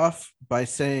lead off by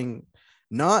saying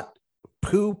not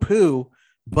poo poo,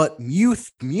 but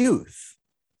muth,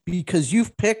 because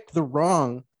you've picked the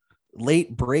wrong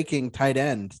late breaking tight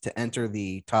end to enter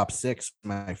the top 6,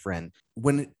 my friend.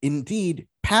 When indeed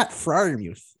Pat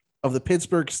Fryermuth of the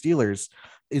Pittsburgh Steelers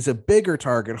is a bigger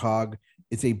target hog,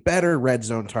 is a better red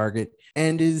zone target,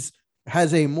 and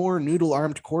has a more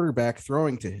noodle-armed quarterback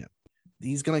throwing to him.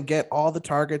 He's going to get all the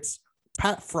targets.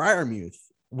 Pat Fryermuth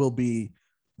will be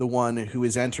the one who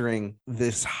is entering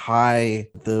this high,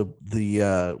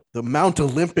 the Mount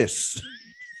Olympus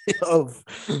of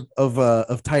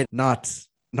tight, not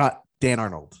Dan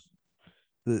Arnold,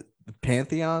 the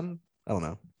pantheon. I don't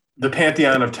know, the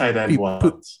pantheon of tight end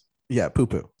ones. Yeah, poo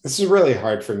poo. This is really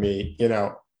hard for me.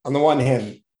 On the one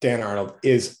hand, Dan Arnold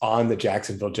is on the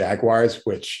Jacksonville Jaguars,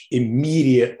 which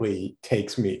immediately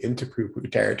takes me into poo-poo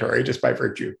territory just by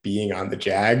virtue of being on the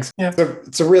Jags. Yeah. So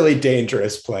it's a really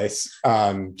dangerous place.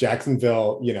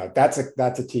 Jacksonville, that's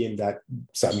a team that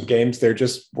some games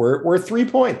we're 3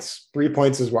 points. 3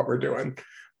 points is what we're doing.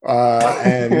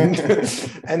 And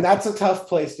that's a tough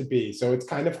place to be. So it's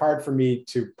kind of hard for me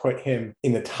to put him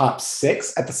in the top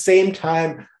 6. At the same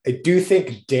time, I do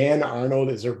think Dan Arnold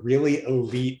is a really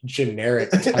elite generic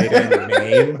tight end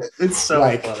name. It's so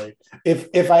funny.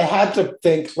 If I had to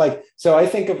think I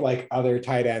think of other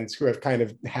tight ends who have kind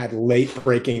of had late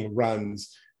breaking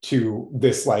runs to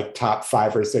this top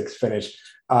 5 or 6 finish.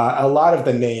 A lot of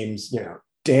the names,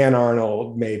 Dan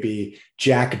Arnold, maybe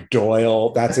Jack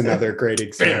Doyle. That's another great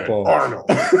example. Arnold.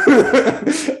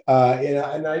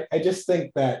 And I just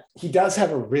think that he does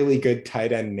have a really good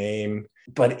tight end name,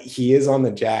 but he is on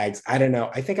the Jags. I don't know.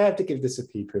 I think I have to give this a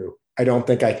pee-poo. I don't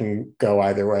think I can go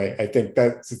either way. I think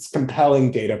it's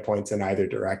compelling data points in either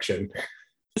direction.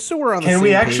 So we're on. Can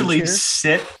we actually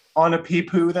sit on a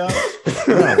pee-poo though?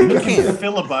 No, you can't.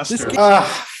 Filibuster.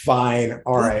 Fine.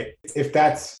 All right.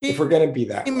 If we're gonna be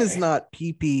that game way. Is not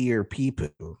pee-pee or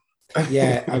pee-poo.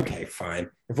 Yeah. Okay. Fine.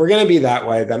 If we're gonna be that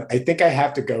way, then I think I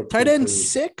have to go tight end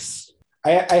 6.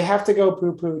 I have to go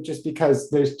poo-poo just because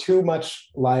there's too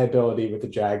much liability with the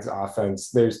Jags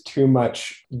offense. There's too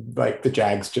much the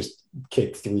Jags just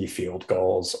kick 3 field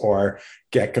goals or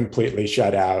get completely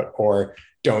shut out or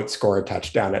don't score a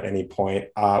touchdown at any point.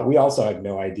 We also have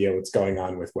no idea what's going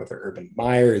on with whether Urban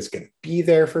Meyer is going to be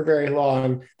there for very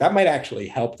long. That might actually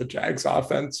help the Jags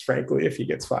offense, frankly, if he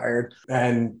gets fired.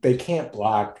 And they can't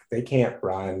block. They can't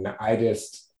run. I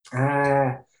just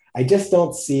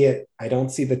don't see it. I don't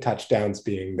see the touchdowns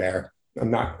being there. I'm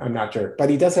not sure.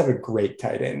 But he does have a great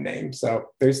tight end name. So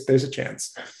there's a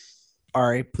chance. All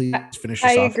right, please finish.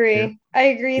 I agree. Here. I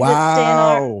agree.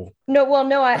 Wow. That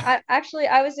Dan I actually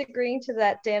I was agreeing to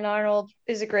that. Dan Arnold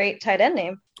is a great tight end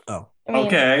name. Oh,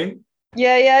 okay.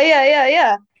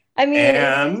 Yeah. I mean,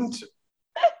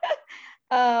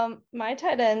 and my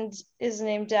tight end is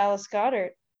named Dallas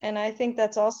Goedert, and I think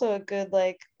that's also a good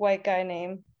white guy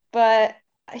name. But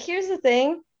here's the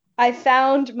thing: I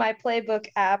found my playbook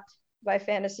app by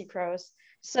Fantasy Pros,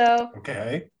 so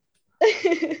okay,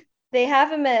 they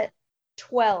have him at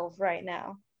 12 right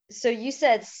now. So you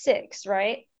said 6,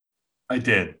 right? I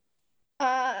did.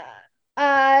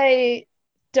 I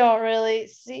don't really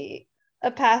see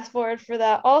a path forward for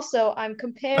that. Also, I'm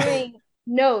comparing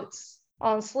notes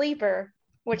on Sleeper,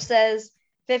 which says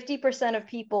 50% of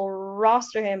people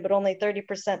roster him, but only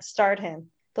 30% start him.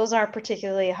 Those aren't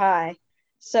particularly high.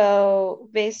 So,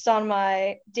 based on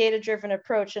my data-driven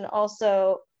approach, and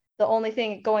also the only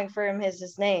thing going for him is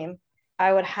his name,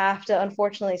 I would have to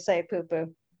unfortunately say poo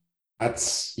poo.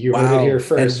 That's you heard it here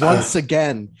first.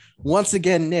 And once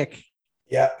again, Nick.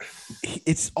 Yeah,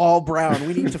 it's all brown.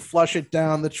 We need to flush it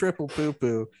down the triple poo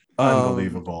poo.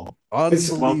 Unbelievable. Well,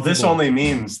 this only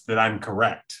means that I'm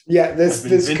correct. Yeah, this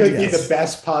could be the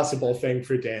best possible thing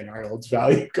for Dan Arnold's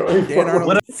value going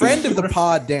forward. Friend of the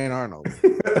pod, Dan Arnold.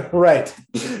 Right.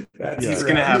 He's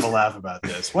going to have a laugh about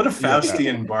this. What a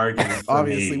Faustian bargain.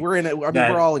 Obviously, we're in it. I mean,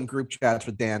 we're all in group chats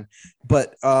with Dan,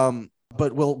 but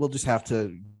we'll just have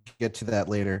to get to that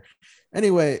later.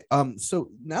 Anyway, so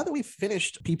now that we've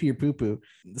finished Pee Pee or Poo Poo,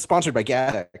 sponsored by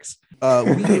Gadex,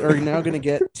 we are now going to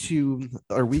get to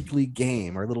our weekly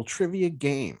game, our little trivia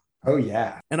game. Oh,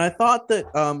 yeah. And I thought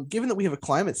that given that we have a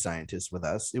climate scientist with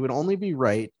us, it would only be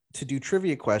right to do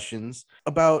trivia questions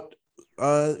about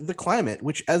the climate,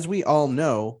 which, as we all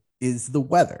know, is the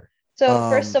weather. So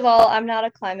first of all, I'm not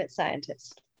a climate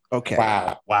scientist. Okay.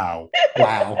 Wow.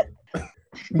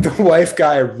 The wife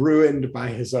guy ruined by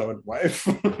his own wife.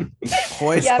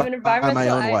 Yeah, I'm an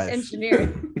environmental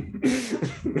engineer.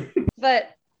 But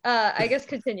I guess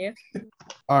continue.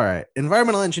 All right.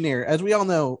 Environmental engineer. As we all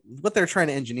know, what they're trying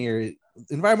to engineer,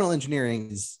 environmental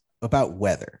engineering is about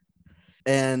weather.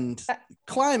 And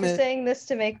climate. You're saying this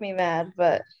to make me mad,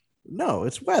 but no,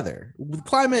 it's weather.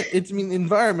 Climate,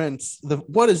 environments.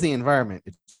 What is the environment?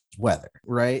 It's weather,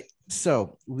 right?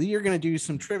 So we are going to do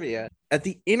some trivia at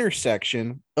the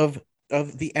intersection of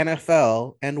the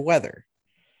NFL and weather.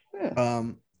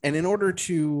 And in order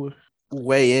to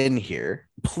weigh in here,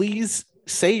 please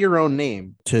say your own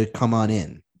name to come on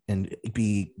in and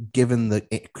be given the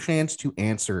chance to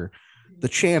answer. The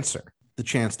chance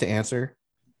to answer.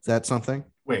 Is that something?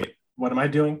 Wait, what am I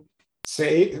doing?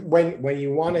 Say when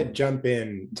you want to jump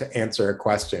in to answer a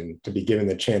question, to be given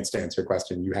the chance to answer a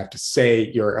question, you have to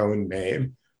say your own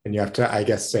name. And you have to, I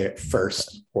guess, say it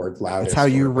first or loudest. That's how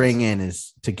you ring in,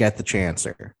 is to get the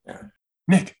chancer. Yeah.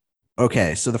 Nick.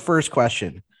 Okay, so the first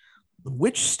question.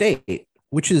 Which state,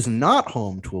 which is not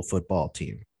home to a football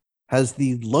team, has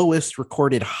the lowest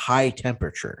recorded high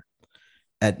temperature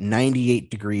at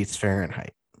 98 degrees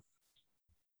Fahrenheit?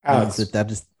 Alex. That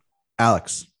is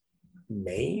Alex.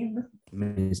 Maine?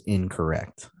 Is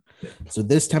incorrect. So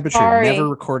this temperature never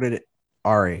recorded it.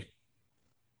 Ari.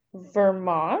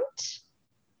 Vermont?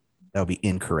 That would be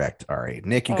incorrect. All right,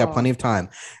 Nick, you got plenty of time.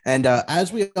 And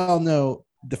as we all know,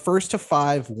 the first to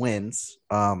 5 wins.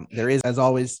 There is, as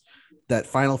always, that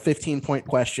final 15-point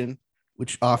question,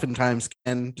 which oftentimes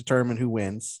can determine who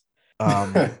wins.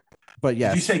 But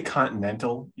yes. Did you say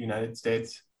continental United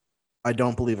States? I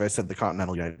don't believe I said the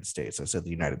continental United States. I said the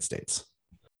United States.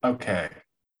 Okay.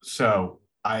 So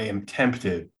I am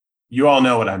tempted. You all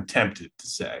know what I'm tempted to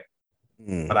say.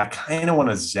 But I kind of want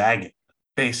to zag it.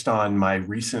 Based on my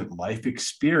recent life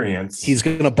experience. He's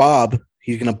gonna bob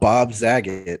zag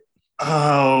it.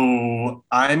 Oh,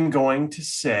 I'm going to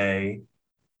say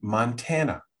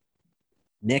Montana.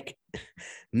 Nick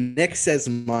says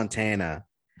Montana,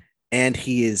 and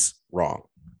he is wrong.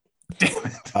 Damn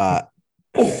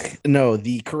it. No,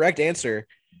 the correct answer,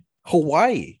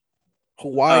 Hawaii.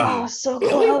 Oh, so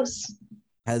close.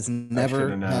 Has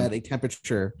never had a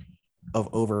temperature of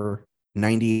over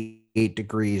 98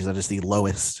 degrees. That is the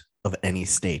lowest of any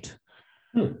state.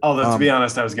 Although, to be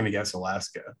honest, I was going to guess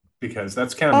Alaska because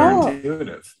that's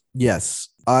counterintuitive. Yes.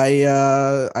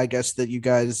 I guess that you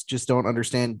guys just don't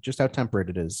understand just how temperate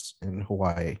it is in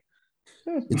Hawaii.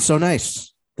 It's so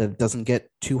nice that it doesn't get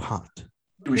too hot.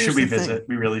 Should we visit?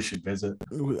 We really should visit.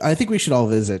 I think we should all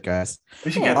visit, guys.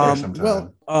 We should get there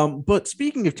sometime. But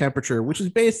speaking of temperature, which is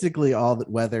basically all that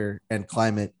weather and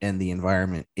climate and the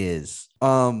environment is,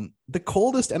 the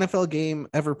coldest NFL game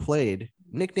ever played,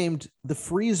 nicknamed the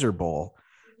Freezer Bowl,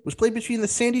 was played between the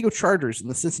San Diego Chargers and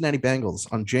the Cincinnati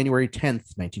Bengals on January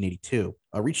 10th, 1982,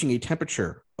 reaching a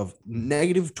temperature of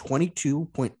negative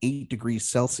 22.8 degrees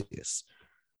Celsius.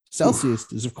 Celsius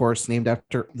is, of course, named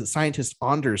after the scientist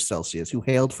Anders Celsius, who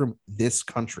hailed from this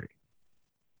country.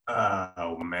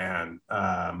 Oh, man.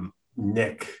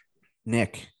 Nick.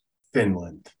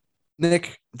 Finland.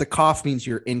 Nick, the cough means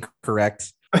you're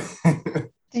incorrect.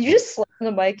 Did you just slam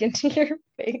the mic into your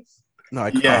face? No,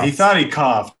 I coughed. Yeah, he thought he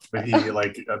coughed, but he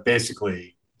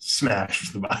basically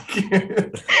smashed the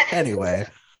mic. Anyway,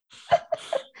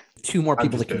 2 more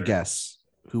people that can guess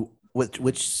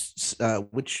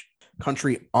which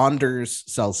country Anders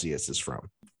Celsius is from.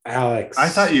 Alex. I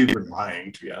thought you were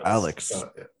lying, to be honest. Alex.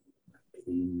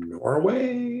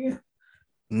 Norway?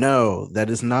 No, that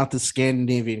is not the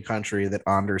Scandinavian country that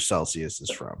Anders Celsius is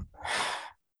from.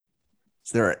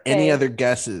 Is there any Okay. other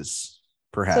guesses,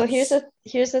 perhaps? So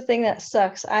here's the thing that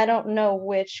sucks. I don't know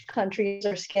which countries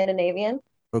are Scandinavian.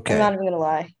 Okay. I'm not even gonna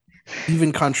lie.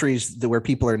 Even countries where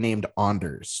people are named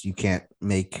Anders, you can't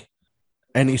make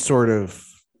any sort of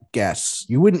guess.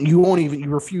 You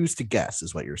refuse to guess,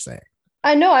 is what you're saying.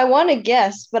 I know I want to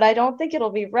guess, but I don't think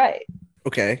it'll be right.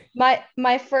 Okay.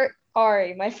 My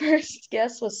first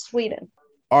guess was Sweden.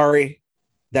 Ari,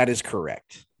 that is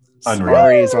correct. Unreal.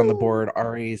 Ari is on the board.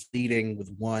 Ari is leading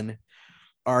with 1.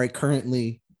 Ari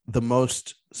currently the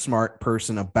most smart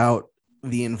person about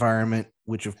the environment,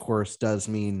 which of course does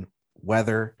mean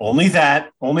weather. Only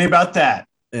about that.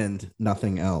 And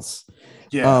nothing else.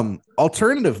 Yeah.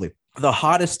 Alternatively, the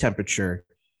hottest temperature.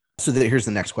 So here's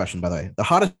the next question, by the way. The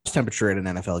hottest temperature at an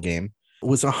NFL game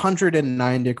was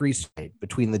 109 degrees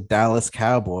between the Dallas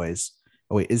Cowboys.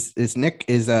 Oh, wait, is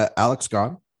Alex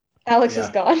gone? Alex is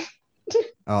gone.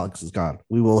 Alex is gone.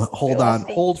 We will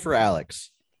hold for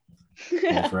Alex.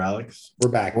 Hold for Alex. We're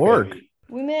back. Org. Baby.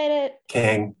 We made it.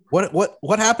 King.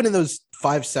 What happened in those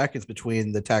 5 seconds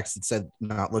between the text that said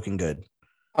not looking good?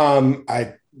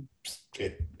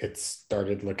 It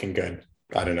started looking good.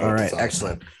 I don't know. All right,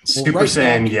 excellent. Super right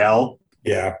Saiyan back. yell.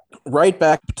 Yeah. Right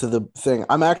back to the thing.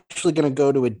 I'm actually going to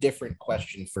go to a different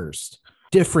question first.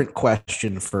 You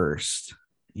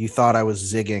thought I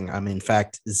was zigging. I'm in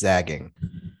fact zagging.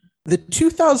 The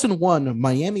 2001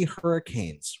 Miami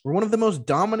Hurricanes were one of the most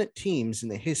dominant teams in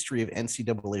the history of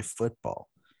NCAA football,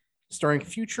 starring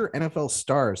future NFL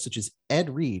stars such as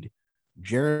Ed Reed,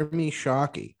 Jeremy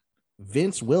Shockey,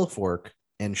 Vince Wilfork,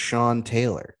 and Sean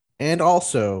Taylor, and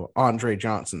also Andre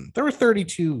Johnson. There were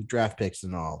 32 draft picks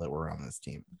in all that were on this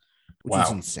team, which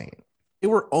is insane. They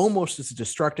were almost as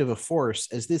destructive a force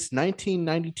as this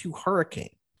 1992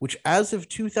 hurricane, which as of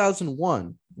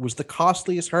 2001 was the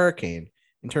costliest hurricane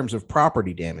in terms of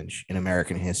property damage in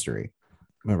American history.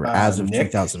 Remember, as of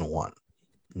Nick? 2001.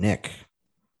 Nick.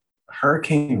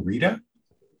 Hurricane Rita?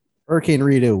 Hurricane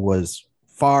Rita was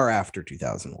far after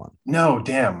 2001. No,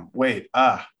 damn. Wait.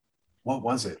 What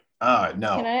was it? No.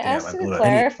 Can I damn, ask blew a it.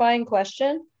 clarifying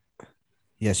question?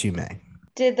 Yes, you may.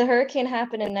 Did the hurricane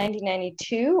happen in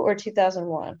 1992 or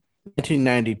 2001?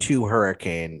 1992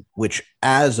 hurricane, which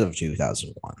as of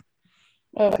 2001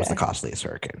 was the costliest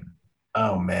hurricane.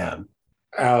 Oh, man.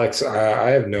 Alex, I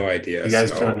have no idea. You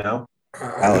guys don't know?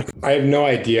 I have no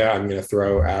idea. I'm going to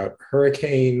throw out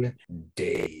Hurricane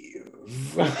Dave.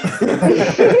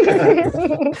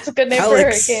 It's a good name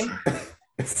Alex. for a hurricane.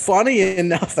 Funny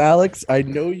enough, Alex, I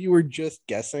know you were just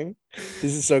guessing.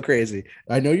 This is so crazy.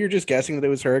 I know you're just guessing that it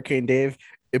was Hurricane Dave,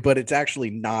 but it's actually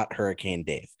not Hurricane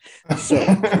Dave. So,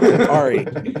 Ari,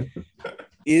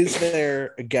 is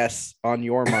there a guess on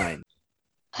your mind?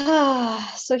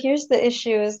 So here's the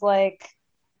issue is like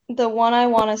the one I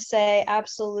want to say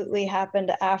absolutely happened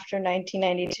after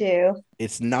 1992.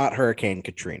 It's not Hurricane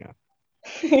Katrina.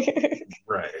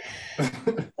 Right.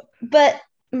 But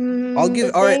I'll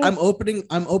give. All right, I'm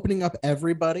opening up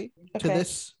everybody to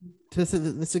this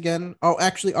again. Oh,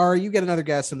 actually, Ari, you get another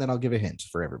guess, and then I'll give a hint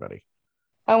for everybody.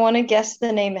 I want to guess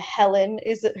the name Helen.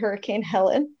 Is it Hurricane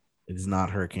Helen? It is not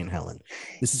Hurricane Helen.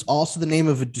 This is also the name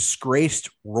of a disgraced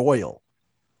royal.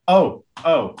 Oh,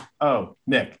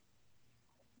 Nick.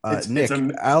 Nick,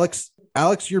 Alex,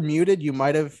 you're muted. You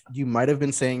might have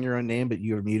been saying your own name, but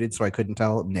you were muted, so I couldn't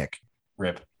tell. Nick.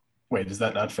 Rip. Wait, is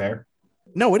that not fair?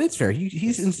 No, it is fair.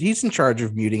 He's in charge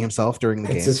of muting himself during the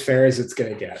game. It's as fair as it's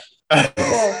gonna get.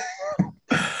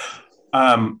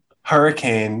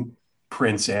 Hurricane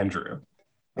Prince Andrew.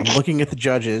 I'm looking at the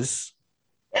judges.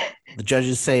 The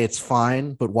judges say it's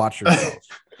fine, but watch yourself.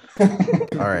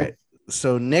 All right.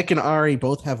 So Nick and Ari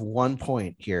both have 1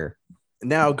 point here.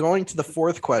 Now going to the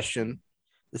fourth question.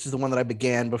 This is the one that I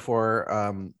began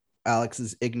before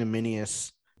Alex's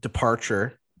ignominious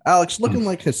departure. Alex, looking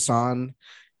like Hassan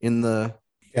in the.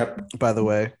 Yep. By the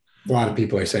way, A lot of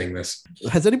people are saying this.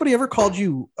 has anybody ever called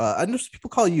you? I know people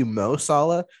call you Mo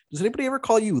Salah. Does anybody ever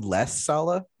call you Les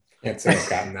Salah? Can't say I've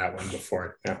gotten that one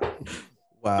before. No.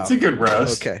 Wow, It's a good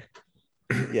roast. Okay.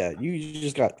 Yeah, you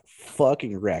just got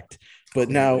fucking wrecked. But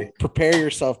now prepare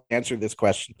yourself to answer this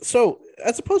question. So,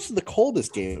 as opposed to the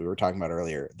coldest game we were talking about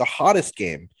earlier, the hottest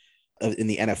game in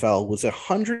the NFL was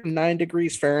 109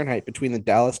 degrees Fahrenheit between the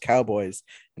Dallas Cowboys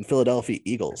and Philadelphia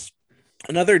Eagles.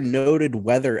 Another noted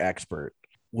weather expert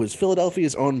was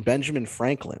Philadelphia's own Benjamin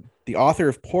Franklin, the author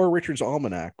of Poor Richard's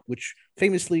Almanac, which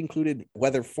famously included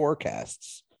weather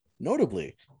forecasts.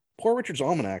 Notably, Poor Richard's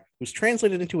Almanac was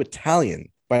translated into Italian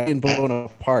by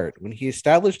Bonaparte when he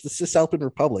established the Cisalpine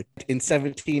Republic in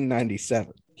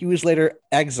 1797. He was later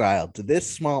exiled to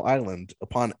this small island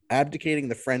upon abdicating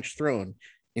the French throne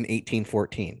in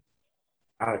 1814.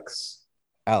 Alex.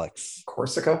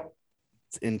 Corsica?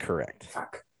 It's incorrect.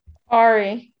 Fuck.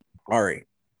 Ari.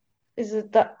 Is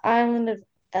it the island of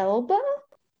Elba?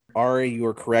 Ari, you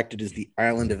are correct. It is the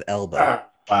island of Elba.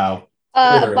 Wow.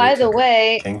 By the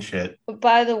way, King shit.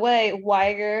 By the way,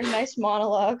 Weiger, nice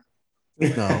monologue.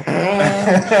 No.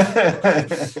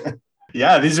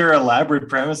 Yeah, these are elaborate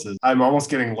premises. I'm almost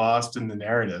getting lost in the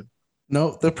narrative.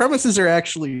 No, the premises are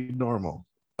actually normal.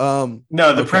 No,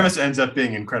 the premise ends up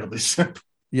being incredibly simple.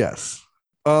 Yes.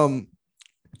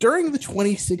 During the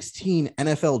 2016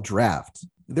 NFL draft,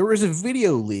 there was a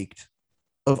video leaked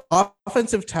of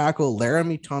offensive tackle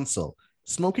Laramie Tunsil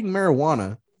smoking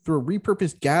marijuana through a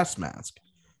repurposed gas mask,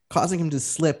 causing him to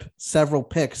slip several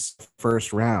picks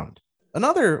first round.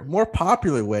 Another more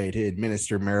popular way to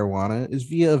administer marijuana is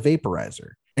via a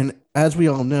vaporizer. And as we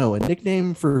all know, a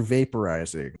nickname for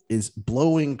vaporizing is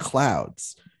blowing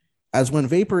clouds, as when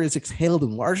vapor is exhaled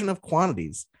in large enough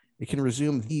quantities, it can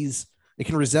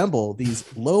resemble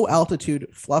these low altitude,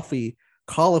 fluffy,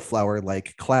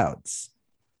 cauliflower-like clouds.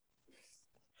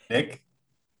 Nick,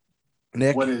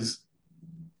 what is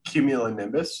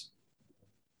cumulonimbus?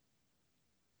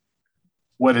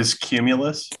 What is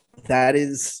cumulus? That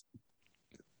is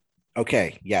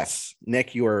okay. Yes,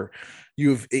 Nick, you've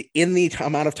in the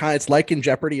amount of time. It's like in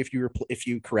Jeopardy. If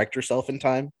you correct yourself in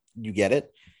time, you get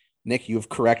it. Nick, you have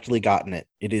correctly gotten it.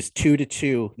 It is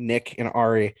 2-2. Nick and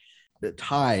Ari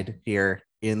tied here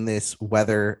in this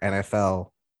weather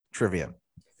NFL trivia.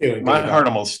 My heart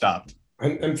almost stopped.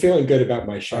 I'm feeling good about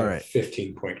my shot. All right.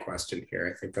 15-point question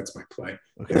here. I think that's my play.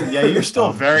 Okay. Yeah, you're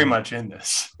still very much in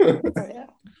this.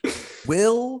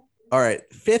 All right,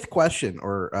 fifth question,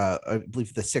 or I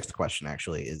believe the sixth question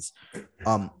actually is,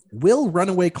 will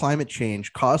runaway climate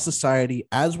change cause society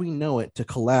as we know it to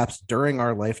collapse during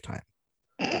our lifetime?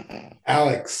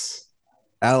 Alex.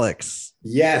 The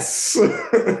Yes.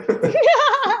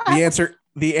 answer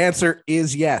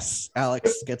is yes.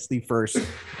 Alex gets the first.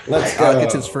 Let's go.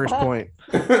 Gets his first point.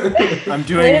 I'm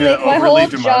doing the my overly whole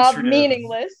job demonstrative.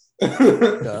 meaningless.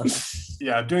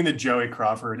 Yeah, I'm doing the Joey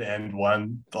Crawford end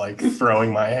one, like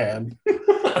throwing my hand.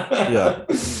 Yeah.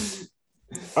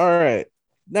 All right.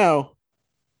 Now,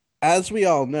 as we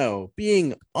all know,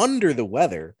 being under the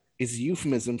weather is a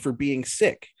euphemism for being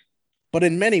sick. But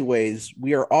in many ways,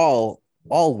 we are all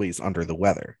always under the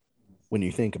weather when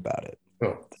you think about it.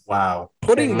 Oh, wow.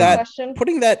 Putting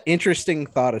that interesting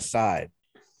thought aside,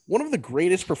 one of the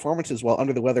greatest performances while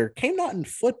under the weather came not in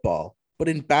football, but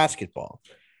in basketball.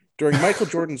 During Michael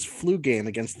Jordan's flu game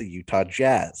against the Utah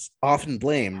Jazz, often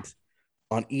blamed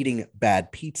on eating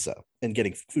bad pizza and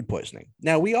getting food poisoning.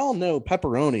 Now, we all know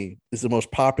pepperoni is the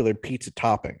most popular pizza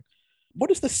topping.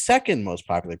 What is the second most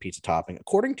popular pizza topping?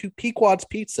 According to Pequod's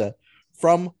Pizza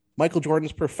from Michael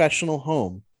Jordan's professional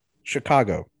home,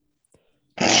 Chicago.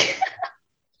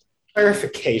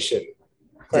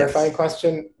 Clarifying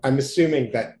question. I'm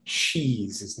assuming that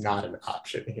cheese is not an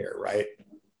option here, right?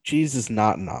 Cheese is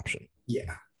not an option.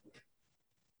 Yeah.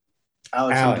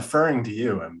 Alex, I'm deferring to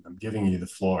you. I'm giving you the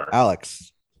floor.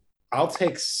 Alex. I'll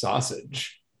take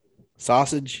sausage.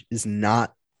 Sausage is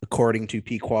not, according to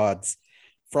Pequod's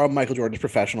from Michael Jordan's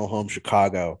professional home,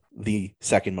 Chicago, the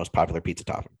second most popular pizza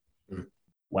topping.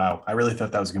 Wow. I really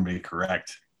thought that was going to be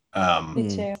correct. Me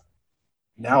too.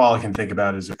 Now all I can think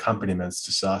about is accompaniments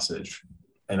to sausage.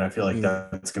 And I feel like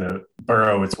that's going to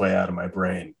burrow its way out of my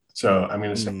brain. So I'm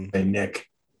going to say Nick,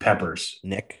 peppers.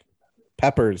 Nick,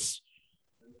 peppers.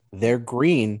 They're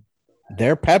green.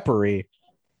 They're peppery.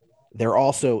 They're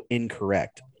also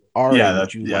incorrect. Ari,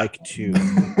 would you like to?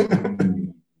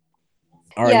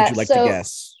 Ari, would you like to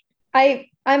guess?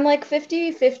 I'm like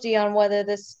 50-50 on whether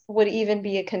this would even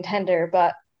be a contender,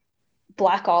 but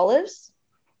black olives?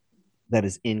 That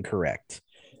is incorrect.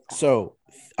 So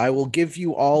I will give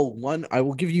you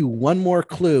one more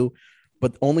clue,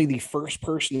 but only the first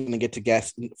person to get to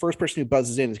guess. The first person who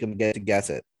buzzes in is going to get to guess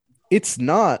it. It's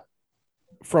not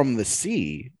from the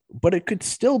sea, but it could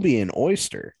still be an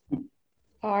oyster.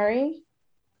 Ari?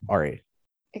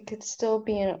 It could still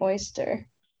be an oyster.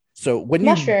 So when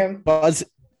mushroom. You buzz,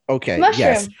 okay,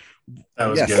 mushroom. Yes,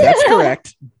 good. That's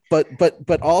correct.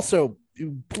 But also,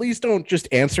 please don't just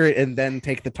answer it and then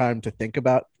take the time to think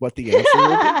about what the answer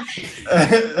would be.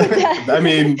 I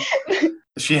mean,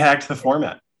 she hacked the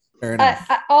format. Fair enough.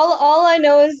 All I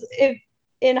know is if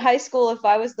in high school, if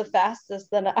I was the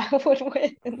fastest, then I would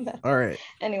win. All right.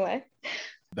 Anyway.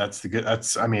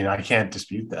 I mean, I can't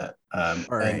dispute that. All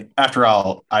right. And after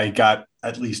all, I got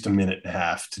at least a minute and a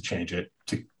half to change it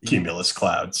to cumulus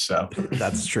clouds. So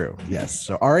That's true. Yes.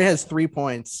 So Ari has 3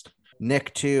 points,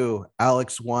 Nick 2,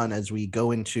 Alex 1 as we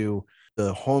go into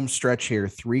the home stretch here.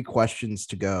 3 questions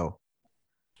to go.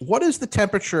 What is the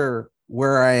temperature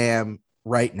where I am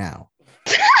right now?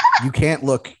 You can't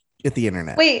look at the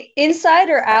internet. Wait, inside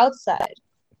or outside?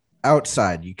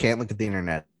 Outside. You can't look at the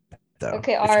internet though.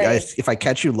 Okay, Ari. If I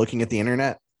catch you looking at the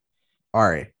internet,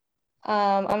 Ari.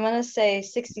 I'm gonna say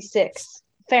 66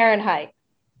 Fahrenheit.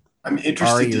 I'm interested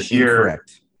Ari, to you're hear.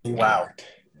 incorrect. Wow.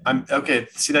 I'm okay.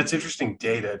 See, that's interesting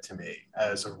data to me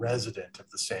as a resident of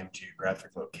the same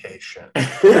geographic location.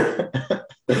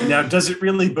 Now, does it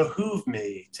really behoove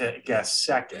me to guess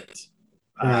second?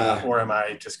 Or am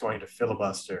I just going to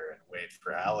filibuster and wait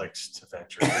for Alex to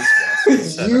venture his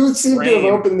guess? You seem to have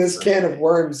opened this can of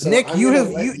worms. So Nick, I'm you gonna have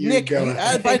let you Nick, go you,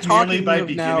 ahead. by talking, Merely you by have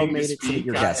now beginning made to it so that speak,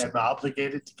 you're I guessing. am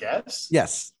obligated to guess.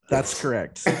 Yes, that's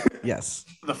correct. Yes.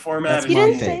 The format That's You my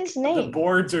didn't take. say his the name.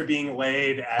 boards are being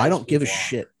laid. As I don't give a we walk.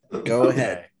 shit. Go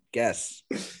ahead. Okay. Guess.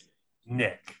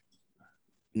 Nick.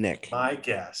 Nick. My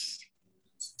guess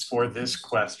for this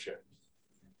question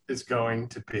is going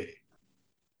to be.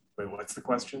 Wait, what's the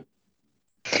question?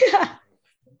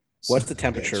 What's the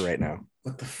temperature right now?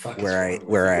 What the fuck? Where is I wrong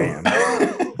where with I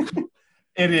you? am.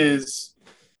 It is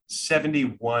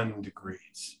 71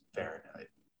 degrees Fahrenheit.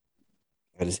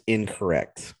 That is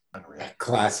incorrect. Unreal.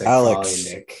 Classic Alex.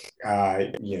 folly,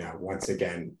 Nick. Once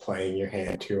again, playing your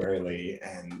hand too early.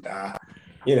 And,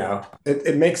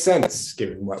 it makes sense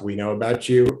given what we know about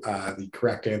you. The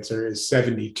correct answer is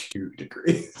 72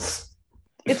 degrees.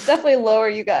 It's definitely lower,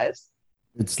 you guys.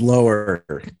 It's lower.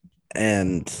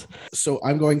 And so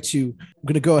I'm going to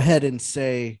go ahead and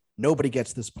say nobody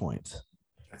gets this point.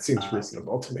 That seems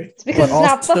reasonable to me. It's because But it's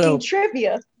not also- fucking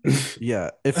trivia.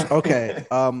 Yeah.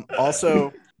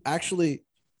 Also, actually,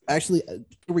 here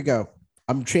we go.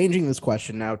 I'm changing this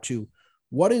question now to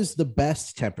what is the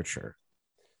best temperature?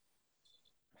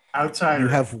 Outside You or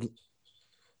have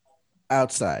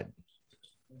outside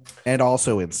and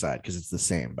also inside because it's the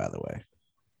same, by the way.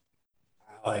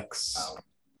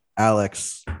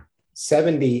 Alex,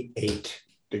 78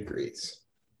 degrees.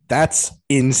 that's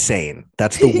insane.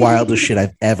 That's the wildest shit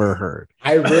I've ever heard.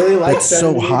 I really like That's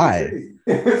so 78 high.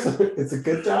 degrees. It's a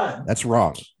good time. That's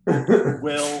wrong.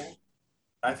 Will,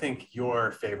 I think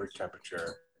your favorite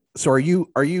temperature. So are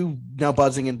you now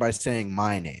buzzing in by saying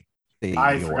my name?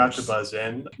 I forgot to buzz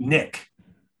in. Nick.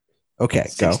 Okay,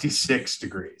 go. 66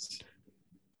 degrees.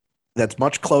 That's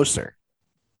much closer.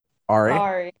 Ari,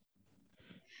 Sorry.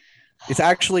 it's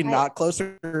actually not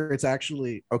closer. It's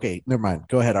actually okay. Never mind.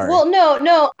 Go ahead, Ari. Well,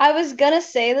 no. I was gonna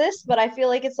say this, but I feel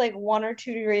like it's like 1 or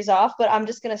 2 degrees off. But I'm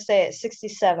just gonna say it.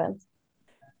 67.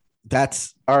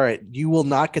 That's all right. You will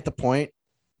not get the point,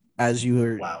 as you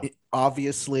are Wow.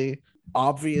 obviously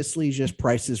just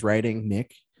Price is writing,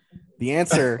 Nick. The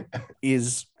answer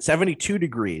is 72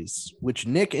 degrees, which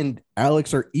Nick and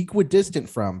Alex are equidistant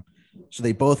from, so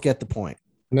they both get the point.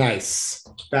 Nice.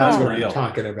 That's what Unreal. I'm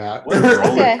talking about. What a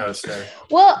roller Okay. coaster.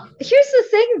 Well, here's the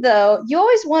thing, though. You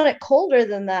always want it colder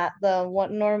than that, though.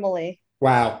 What normally?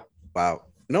 Wow. Wow.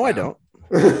 No, I don't.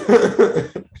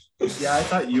 Yeah, I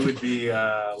thought you would be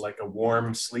like a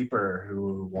warm sleeper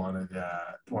who wanted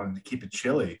to keep it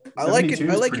chilly. I like it.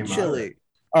 72 I is like it pretty chilly. moderate.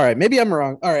 All right, maybe I'm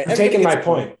wrong. All right, I'm taking my everybody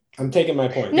point. I'm taking my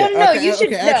point. No, Yeah, okay, you should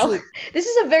okay, no. actually- This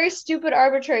is a very stupid,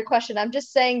 arbitrary question. I'm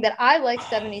just saying that I like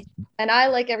 70, and I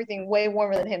like everything way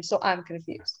warmer than him, so I'm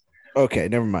confused. Okay,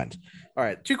 never mind. All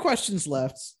right, 2 questions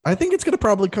left. I think it's going to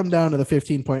probably come down to the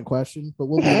 15-point question, but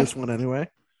we'll do this one anyway.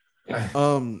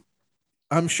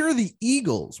 I'm sure the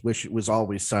Eagles wish it was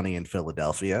always sunny in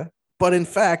Philadelphia, but in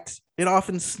fact, it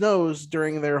often snows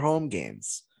during their home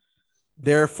games.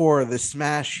 Therefore, the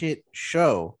smash hit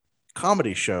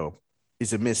comedy show,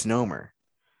 is a misnomer.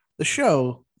 The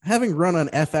show, having run on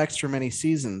FX for many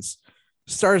seasons,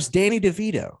 stars Danny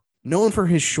DeVito, known for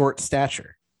his short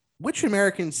stature. Which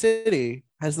American city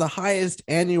has the highest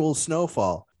annual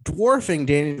snowfall, dwarfing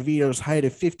Danny DeVito's height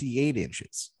of 58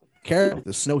 inches? Careful,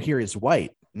 the snow here is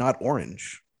white, not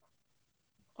orange.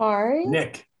 Ari?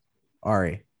 Nick.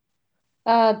 Ari,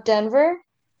 Denver?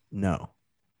 no.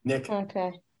 Nick,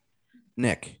 Okay.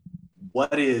 Nick,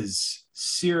 what is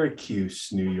Syracuse,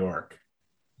 New York?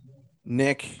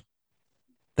 Nick,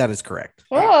 that is correct.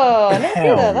 Oh, I didn't see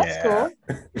Hell that. That's yeah.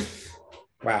 cool.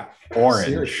 Wow. Orange.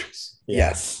 Syracuse. Yeah,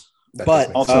 Yes, that but does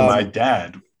make Also, sense. my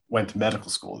dad went to medical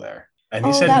school there, and he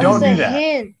Oh, said, that "Don't was do a that."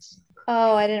 hint.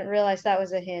 Oh, I didn't realize that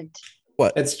was a hint.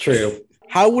 what? It's true.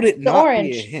 How would it The not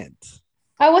orange. be a hint?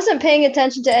 I wasn't paying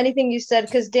attention to anything you said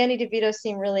because Danny DeVito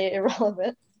seemed really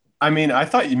irrelevant. I mean, I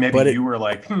thought But you were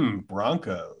like,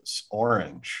 Broncos,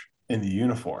 orange in the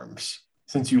uniforms,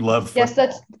 since you love Yes,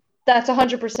 football. that's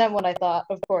 100% what I thought,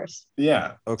 of course.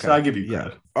 Yeah. Okay. So I give you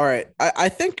credit. All right. I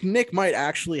think Nick might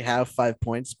actually have 5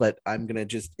 points, but I'm going to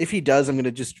just, if he does, I'm going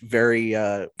to just very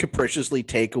capriciously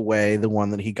take away the one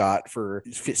that he got for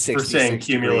 66 saying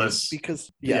cumulus.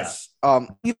 Because, yes,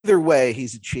 either way,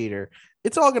 he's a cheater.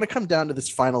 It's all going to come down to this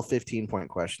final 15-point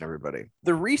question, everybody.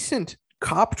 The recent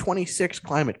COP26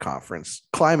 climate conference,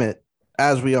 climate,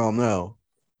 as we all know,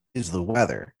 is the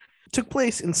weather, took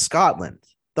place in Scotland,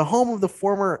 the home of the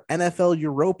former NFL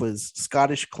Europa's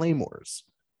Scottish Claymores.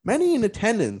 Many in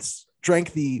attendance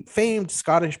drank the famed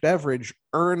Scottish beverage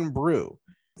Urn Brew,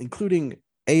 including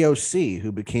AOC,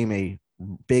 who became a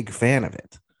big fan of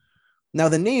it. Now,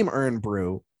 the name Urn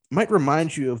Brew might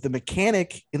remind you of the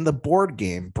mechanic in the board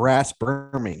game Brass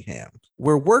Birmingham,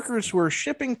 where workers who are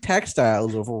shipping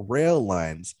textiles over rail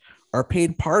lines are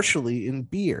paid partially in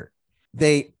beer.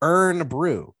 They earn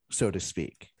brew, so to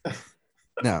speak.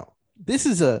 Now, this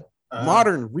is a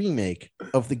modern remake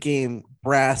of the game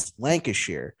Brass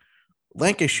Lancashire.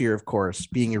 Lancashire, of course,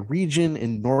 being a region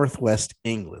in northwest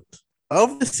England.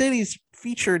 Of the cities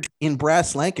featured in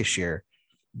Brass Lancashire,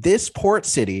 this port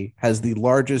city has the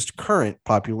largest current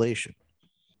population.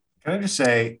 Can I just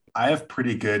say, I have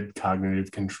pretty good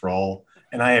cognitive control,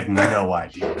 and I have no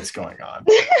idea what's going on.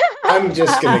 I'm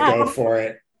just going to go for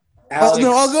it. Alex.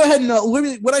 No, I'll go ahead and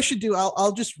what I should do,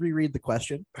 I'll just reread the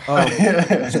question. So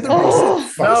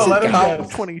the let him go.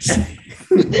 26.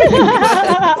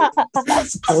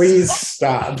 Please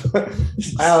stop.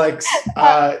 Alex,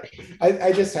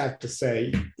 I just have to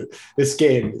say this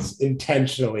game is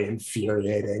intentionally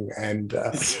infuriating, and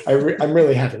I'm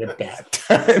really having a bad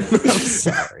time. I'm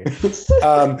sorry.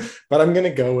 But I'm going to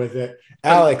go with it.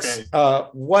 Alex,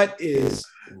 what is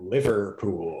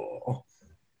Liverpool?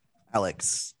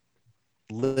 Alex,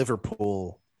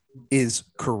 Liverpool is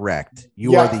correct.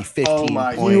 You are the 15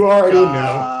 point. You already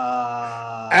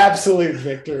know. Absolute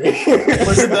victory.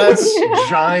 Look at that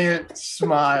giant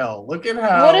smile. Look at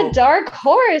how What a dark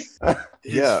horse.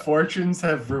 his fortunes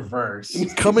have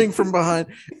reversed. Coming from behind.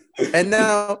 And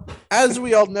now, as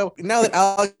we all know, now that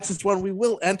Alex has won, we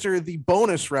will enter the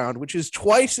bonus round, which is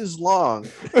twice as long.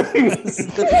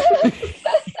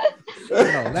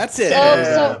 No, that's it.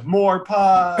 So more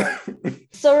pie.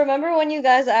 So remember when you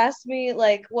guys asked me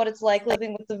like what it's like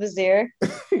living with the Vizier?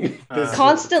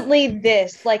 Constantly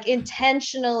this, like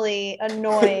intentionally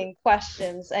annoying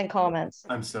questions and comments.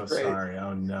 I'm so sorry.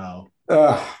 Oh no.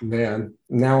 Oh man.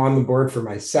 Now on the board for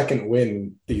my second win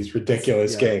in these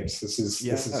ridiculous games. This is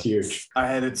huge. I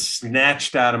had it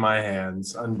snatched out of my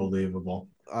hands. Unbelievable.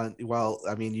 Well,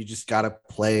 I mean, you just got to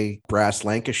play Brass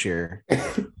Lancashire.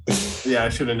 Yeah, I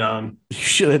should have known. You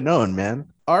should have known, man.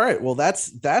 All right. Well,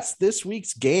 that's this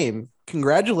week's game.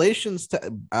 Congratulations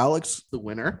to Alex, the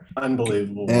winner.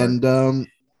 Unbelievable. And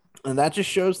that just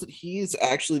shows that he's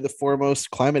actually the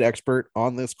foremost climate expert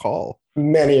on this call.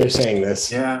 Many are saying this.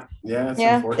 Yeah. That's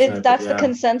the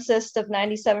consensus of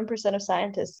 97% of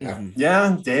scientists.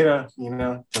 Yeah, data,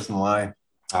 doesn't lie.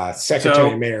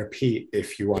 Secretary Mayor Pete,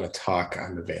 if you want to talk,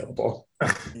 I'm available.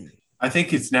 I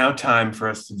think it's now time for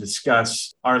us to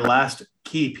discuss our last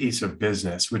key piece of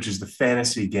business, which is the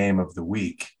fantasy game of the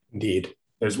week. Indeed.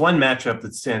 There's one matchup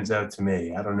that stands out to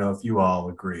me. I don't know if you all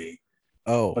agree.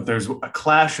 Oh. But there's a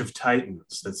clash of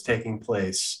titans that's taking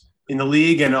place in the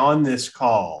league and on this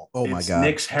call. Oh, my God.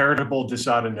 Nick's heritable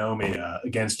dysautonomia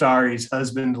against Ari's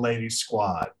husband-lady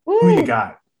squad. Woo. Who you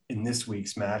got in this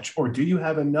week's match? Or do you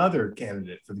have another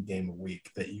candidate for the game of the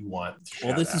week that you want to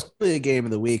Well, this shout is out? really a game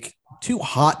of the week. Two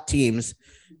hot teams.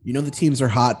 You know the teams are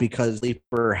hot because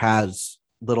Sleeper has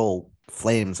little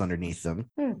flames underneath them.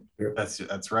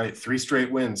 That's right. 3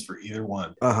 straight wins for either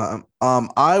one.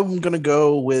 I'm gonna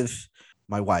go with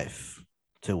my wife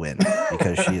to win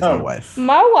because she is my wife.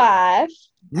 My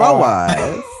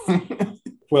wife.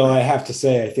 Well, I have to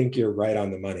say, I think you're right on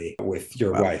the money with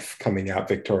your wife coming out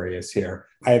victorious here.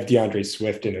 I have DeAndre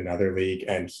Swift in another league,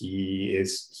 and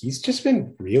he's just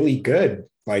been really good,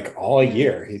 like all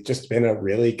year. He's just been a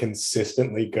really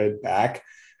consistently good back.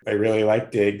 I really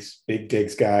like Diggs, big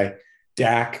Diggs guy.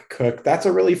 Dak, Cook, that's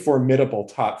a really formidable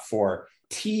top 4.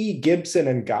 T, Gibson,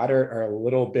 and Goddard are a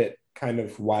little bit kind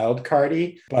of wild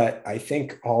cardy, but I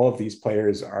think all of these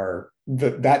players are,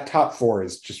 that top 4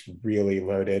 is just really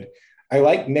loaded. I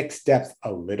like Nick's depth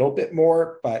a little bit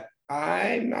more, but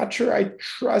I'm not sure I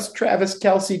trust Travis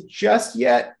Kelce just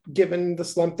yet, given the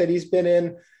slump that he's been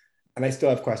in. And I still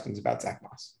have questions about Zach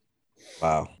Moss.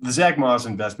 Wow. The Zach Moss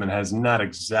investment has not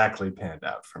exactly panned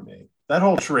out for me. That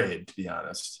whole trade, to be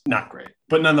honest, not great.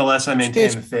 But nonetheless, I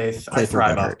maintain the faith. I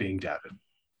thrive off being doubted.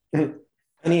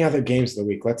 Any other games of the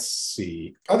week? Let's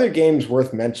see. Other games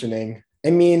worth mentioning.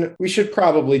 I mean, we should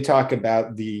probably talk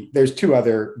about there's two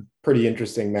other pretty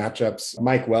interesting matchups.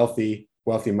 Mike Wealthy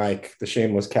Mike, the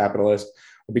shameless capitalist,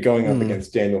 will be going up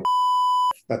against Daniel.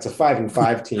 That's a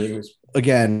 5-5 team.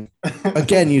 Again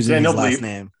using his Daniel last Bleep.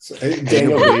 name.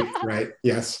 Daniel Bleep, right?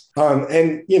 Yes.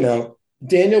 And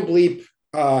Daniel Bleep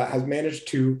has managed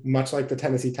to, much like the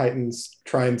Tennessee Titans,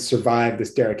 try and survive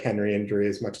this Derrick Henry injury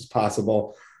as much as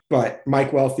possible. But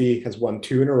Mike Wealthy has won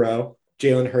 2 in a row.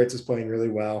 Jalen Hurts is playing really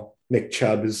well. Nick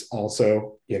Chubb is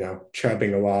also,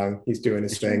 chubbing along. He's doing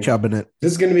his thing. Chubbing it.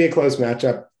 This is going to be a close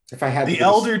matchup. If I had the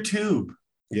Elder Tube.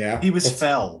 Yeah. He was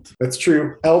felled. That's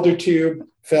true. Elder Tube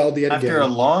felled yet After again.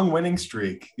 a long winning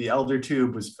streak, the Elder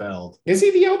Tube was felled. Is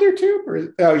he the Elder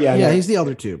Tube? Yeah, he's the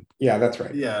Elder Tube. Yeah, that's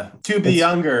right. Yeah. Tube the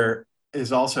Younger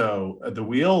is also, the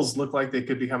wheels look like they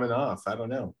could be coming off. I don't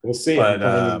know. We'll see. But, I'm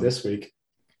playing him this week.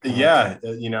 Yeah.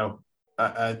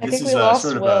 I This think is we lost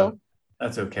sort of Will.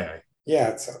 that's okay. Yeah,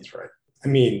 it sounds right. I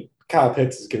mean, Kyle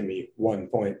Pitts is giving me 1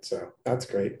 point, so that's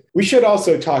great. We should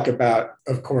also talk about,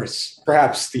 of course,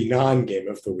 perhaps the non-game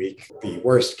of the week, the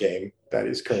worst game that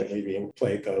is currently being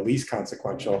played, the least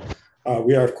consequential.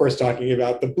 We are, of course, talking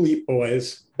about the Bleep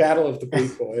Boys, Battle of the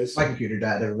Bleep Boys. My computer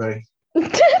died, everybody.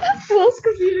 Will's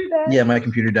computer died. Yeah, my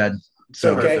computer died.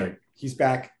 So Okay, Perfect. he's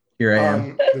back. here I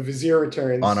am The Vizier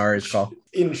returns. on Ari's call.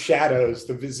 In shadows,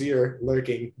 the Vizier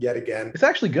lurking yet again. It's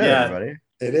actually good, Yeah. everybody.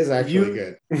 It is actually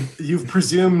good. You've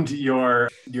presumed your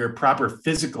proper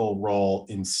physical role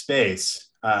in space.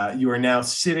 You are now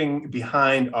sitting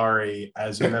behind Ari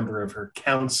as a member of her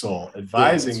council,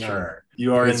 advising that's her.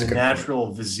 You are That's in a the good point.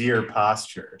 natural Vizier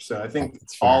posture. So I think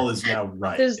That's fair. all is now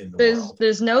right in the world.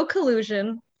 There's no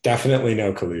collusion. Definitely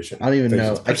no collusion. I don't even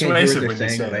There's- know. I can't hear what persuasive they're when you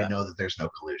saying, say but I that. know that there's no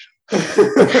collusion.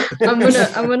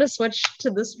 I'm gonna switch to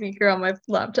the speaker on my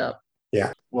laptop.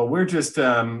 Well, we're just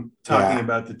talking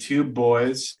about the Tube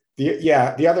Boys. The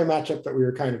other matchup that we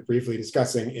were kind of briefly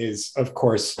discussing is, of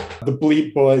course, the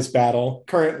Bleep Boys battle,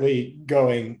 currently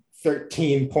going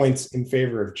 13 points in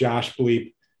favor of Josh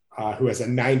Bleep, who has a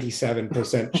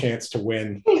 97% chance to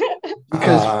win.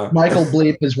 Because Michael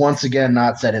Bleep has once again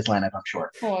not set his lineup, I'm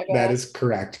sure. Oh my god. That is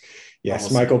correct. Yes,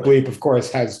 Almost Michael certainly. Bleep, of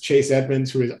course, has Chase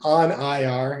Edmonds, who is on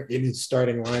IR in his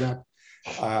starting lineup,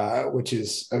 which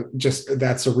is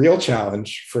that's a real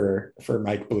challenge for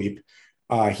Mike Bleep.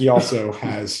 He also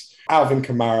has Alvin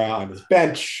Kamara on his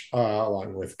bench,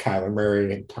 along with Kyler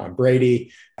Murray and Tom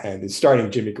Brady, and is starting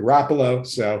Jimmy Garoppolo.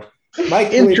 So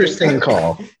Mike Interesting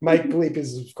call. Mike Bleep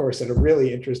is, of course, in a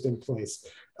really interesting place.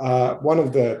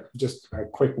 Just a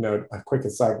quick note, a quick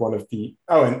aside,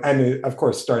 and of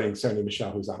course, starting Sony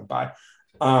Michel, who's on a bye.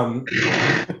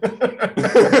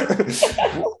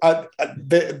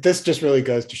 This just really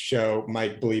goes to show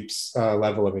Mike Bleep's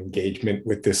level of engagement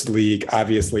with this league.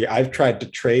 Obviously, I've tried to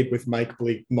trade with Mike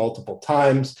Bleep multiple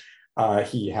times.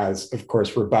 He has, of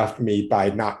course, rebuffed me by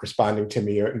not responding to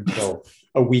me until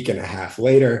a week and a half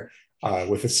later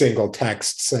with a single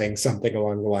text saying something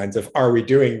along the lines of, "Are we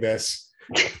doing this?"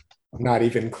 I'm not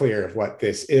even clear of what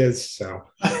this is. So,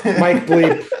 Mike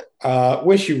Bleep,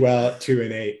 wish you well at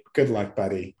 2-8. Good luck,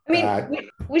 buddy. I mean,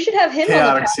 we should have him on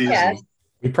Chaotic the podcast, season.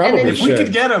 We probably and then- If we should.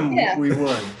 could get him, Yeah. we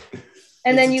would.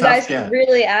 and then It's a you tough guys get. can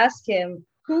really ask him,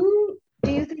 who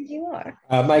do you think you are?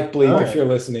 Mike Bleep, All if right. you're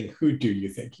listening, who do you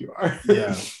think you are?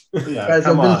 Yeah. Guys,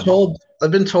 come on.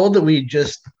 I've been told that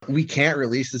we can't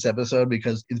release this episode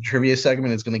because the trivia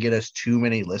segment is going to get us too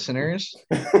many listeners.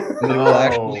 And it will Oh.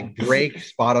 actually break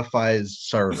Spotify's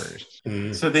servers.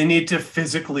 So they need to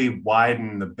physically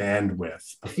widen the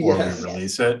bandwidth before Yes. we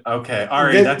release it. Okay,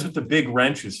 Ari, Then- that's what the big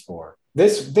wrench is for.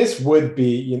 This would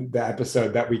be the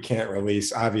episode that we can't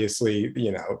release. Obviously,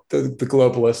 the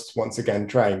globalists once again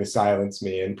trying to silence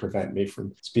me and prevent me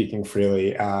from speaking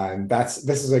freely. And this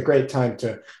is a great time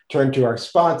to turn to our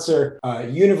sponsor,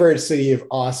 University of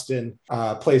Austin,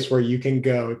 a place where you can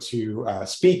go to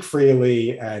speak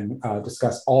freely and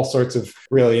discuss all sorts of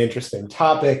really interesting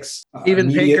topics. Even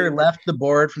Media- Baker left the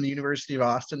board from the University of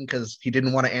Austin because he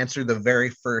didn't want to answer the very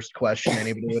first question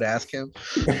anybody would ask him.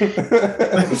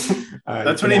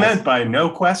 That's what he meant by no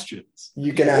questions.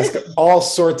 You can ask all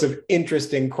sorts of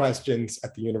interesting questions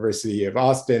at the University of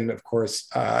Austin, of course,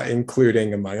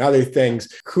 including, among other things,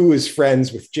 who is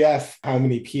friends with Jeff, how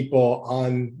many people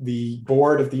on the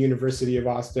board of the University of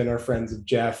Austin are friends of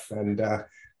Jeff, and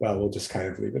well, we'll just kind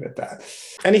of leave it at that.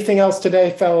 Anything else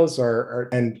today, fellas?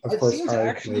 And of course, seems our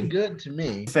actually lady. good to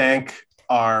me. Thank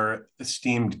our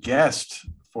esteemed guest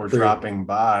for Great. dropping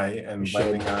by and Sure.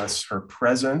 lending us her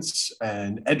presence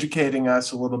and educating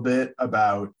us a little bit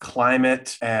about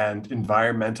climate and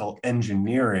environmental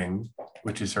engineering.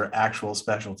 which is her actual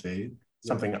specialty,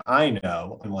 something I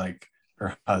know, unlike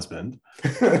her husband.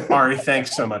 Ari,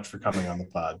 thanks so much for coming on the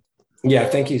pod. Yeah,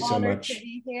 thank you so Honored much. to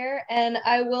be here, and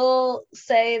I will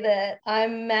say that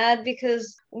I'm mad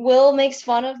because Will makes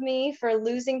fun of me for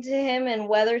losing to him in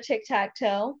weather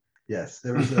tic-tac-toe. Yes,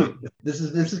 there was a. This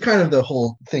is kind of the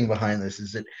whole thing behind this.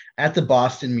 Is that at the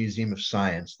Boston Museum of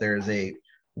Science there is a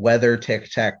weather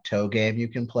tic-tac-toe game you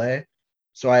can play.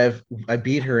 So I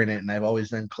beat her in it, and I've always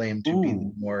then claimed to be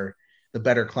the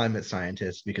better climate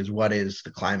scientist, because what is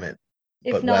the climate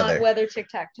If but not weather? weather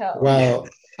tic-tac-toe. Well,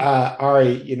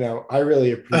 Ari, I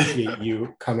really appreciate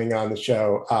you coming on the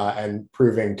show and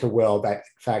proving to Will that,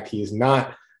 in fact, he's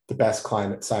not the best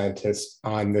climate scientist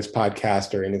on this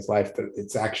podcast or in his life, that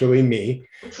it's actually me.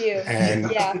 It's you.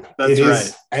 And Yeah. That's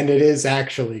right. And it is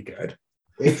actually good.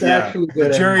 It's actually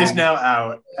good. The jury's now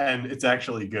out, and it's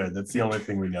actually good. That's the only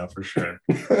thing we know for sure.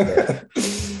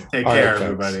 Take care,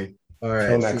 everybody. All right.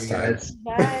 Till next time. Guys.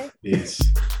 Bye. Peace.